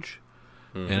Forge,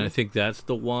 and I think that's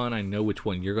the one. I know which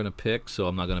one you're going to pick, so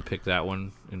I'm not going to pick that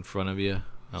one in front of you.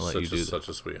 I'll let you do that. Such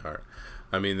a sweetheart.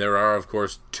 I mean, there are, of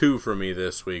course, 2 for me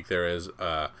this week. There is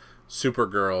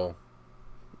Supergirl,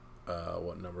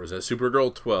 what number is that?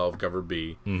 Supergirl 12, cover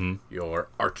B, your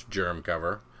Art Germ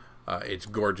cover. It's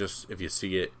gorgeous. If you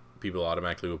see it, people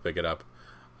automatically will pick it up.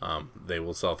 They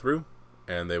will sell through,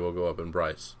 and they will go up in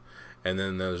price. And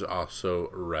then there's also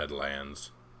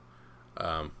Redlands.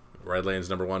 Redlands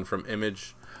number 1 from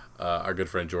Image. Our good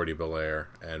friend Jordi Belair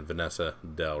and Vanessa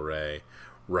Del Rey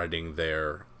writing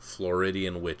their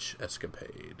Floridian Witch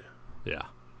escapade. Yeah.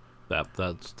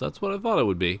 That's what I thought it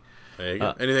would be. There you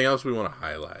go. Anything else we want to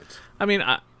highlight? I mean,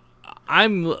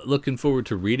 I'm looking forward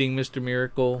to reading Mr.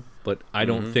 Miracle, but I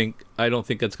don't think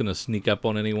that's going to sneak up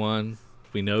on anyone.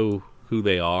 We know who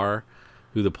they are,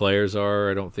 who the players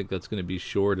are. I don't think that's going to be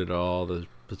short at all.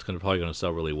 It's probably going to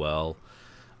sell really well.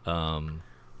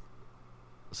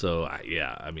 So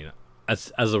I mean,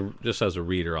 as a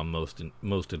reader, I'm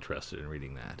most interested in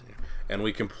reading that. And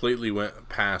we completely went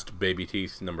past Baby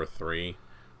Teeth number 3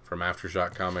 from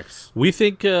Aftershock Comics. We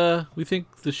think the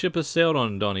ship has sailed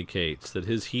on Donny Cates. That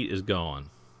his heat is gone.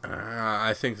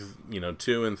 I think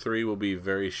 2 and 3 will be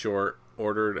very short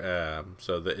ordered,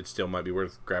 so that it still might be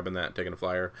worth grabbing that, taking a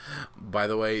flyer. By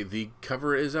the way, the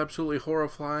cover is absolutely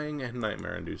horrifying and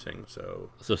nightmare inducing. So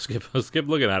skip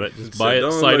looking at it. Just buy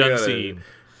it sight unseen.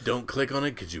 Don't click on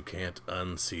it because you can't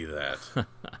unsee that.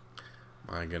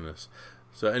 My goodness.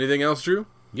 So anything else, Drew?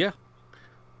 Yeah.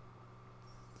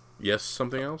 Yes,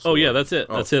 something else? Oh, yeah, that's it.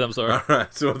 Oh. That's it. I'm sorry. All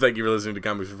right. So thank you for listening to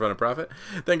Comics for Fun and Profit.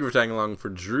 Thank you for tagging along for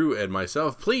Drew and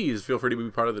myself. Please feel free to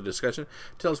be part of the discussion.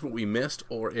 Tell us what we missed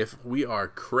or if we are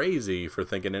crazy for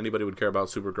thinking anybody would care about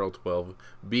Supergirl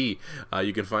 12B.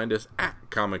 You can find us at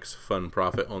Comics Fun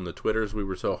Profit on the Twitters we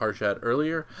were so harsh at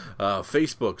earlier.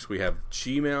 Facebooks. We have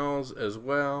Gmails as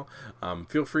well.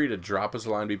 Feel free to drop us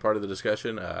a line, be part of the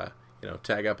discussion.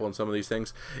 Tag up on some of these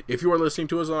things. If you are listening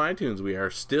to us on iTunes, we are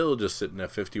still just sitting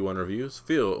at 51 reviews.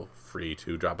 Feel free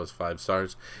to drop us 5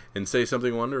 stars and say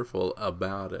something wonderful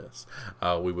about us.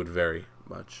 We would very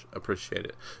much appreciate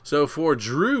it. So for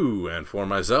Drew and for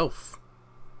myself,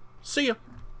 see ya.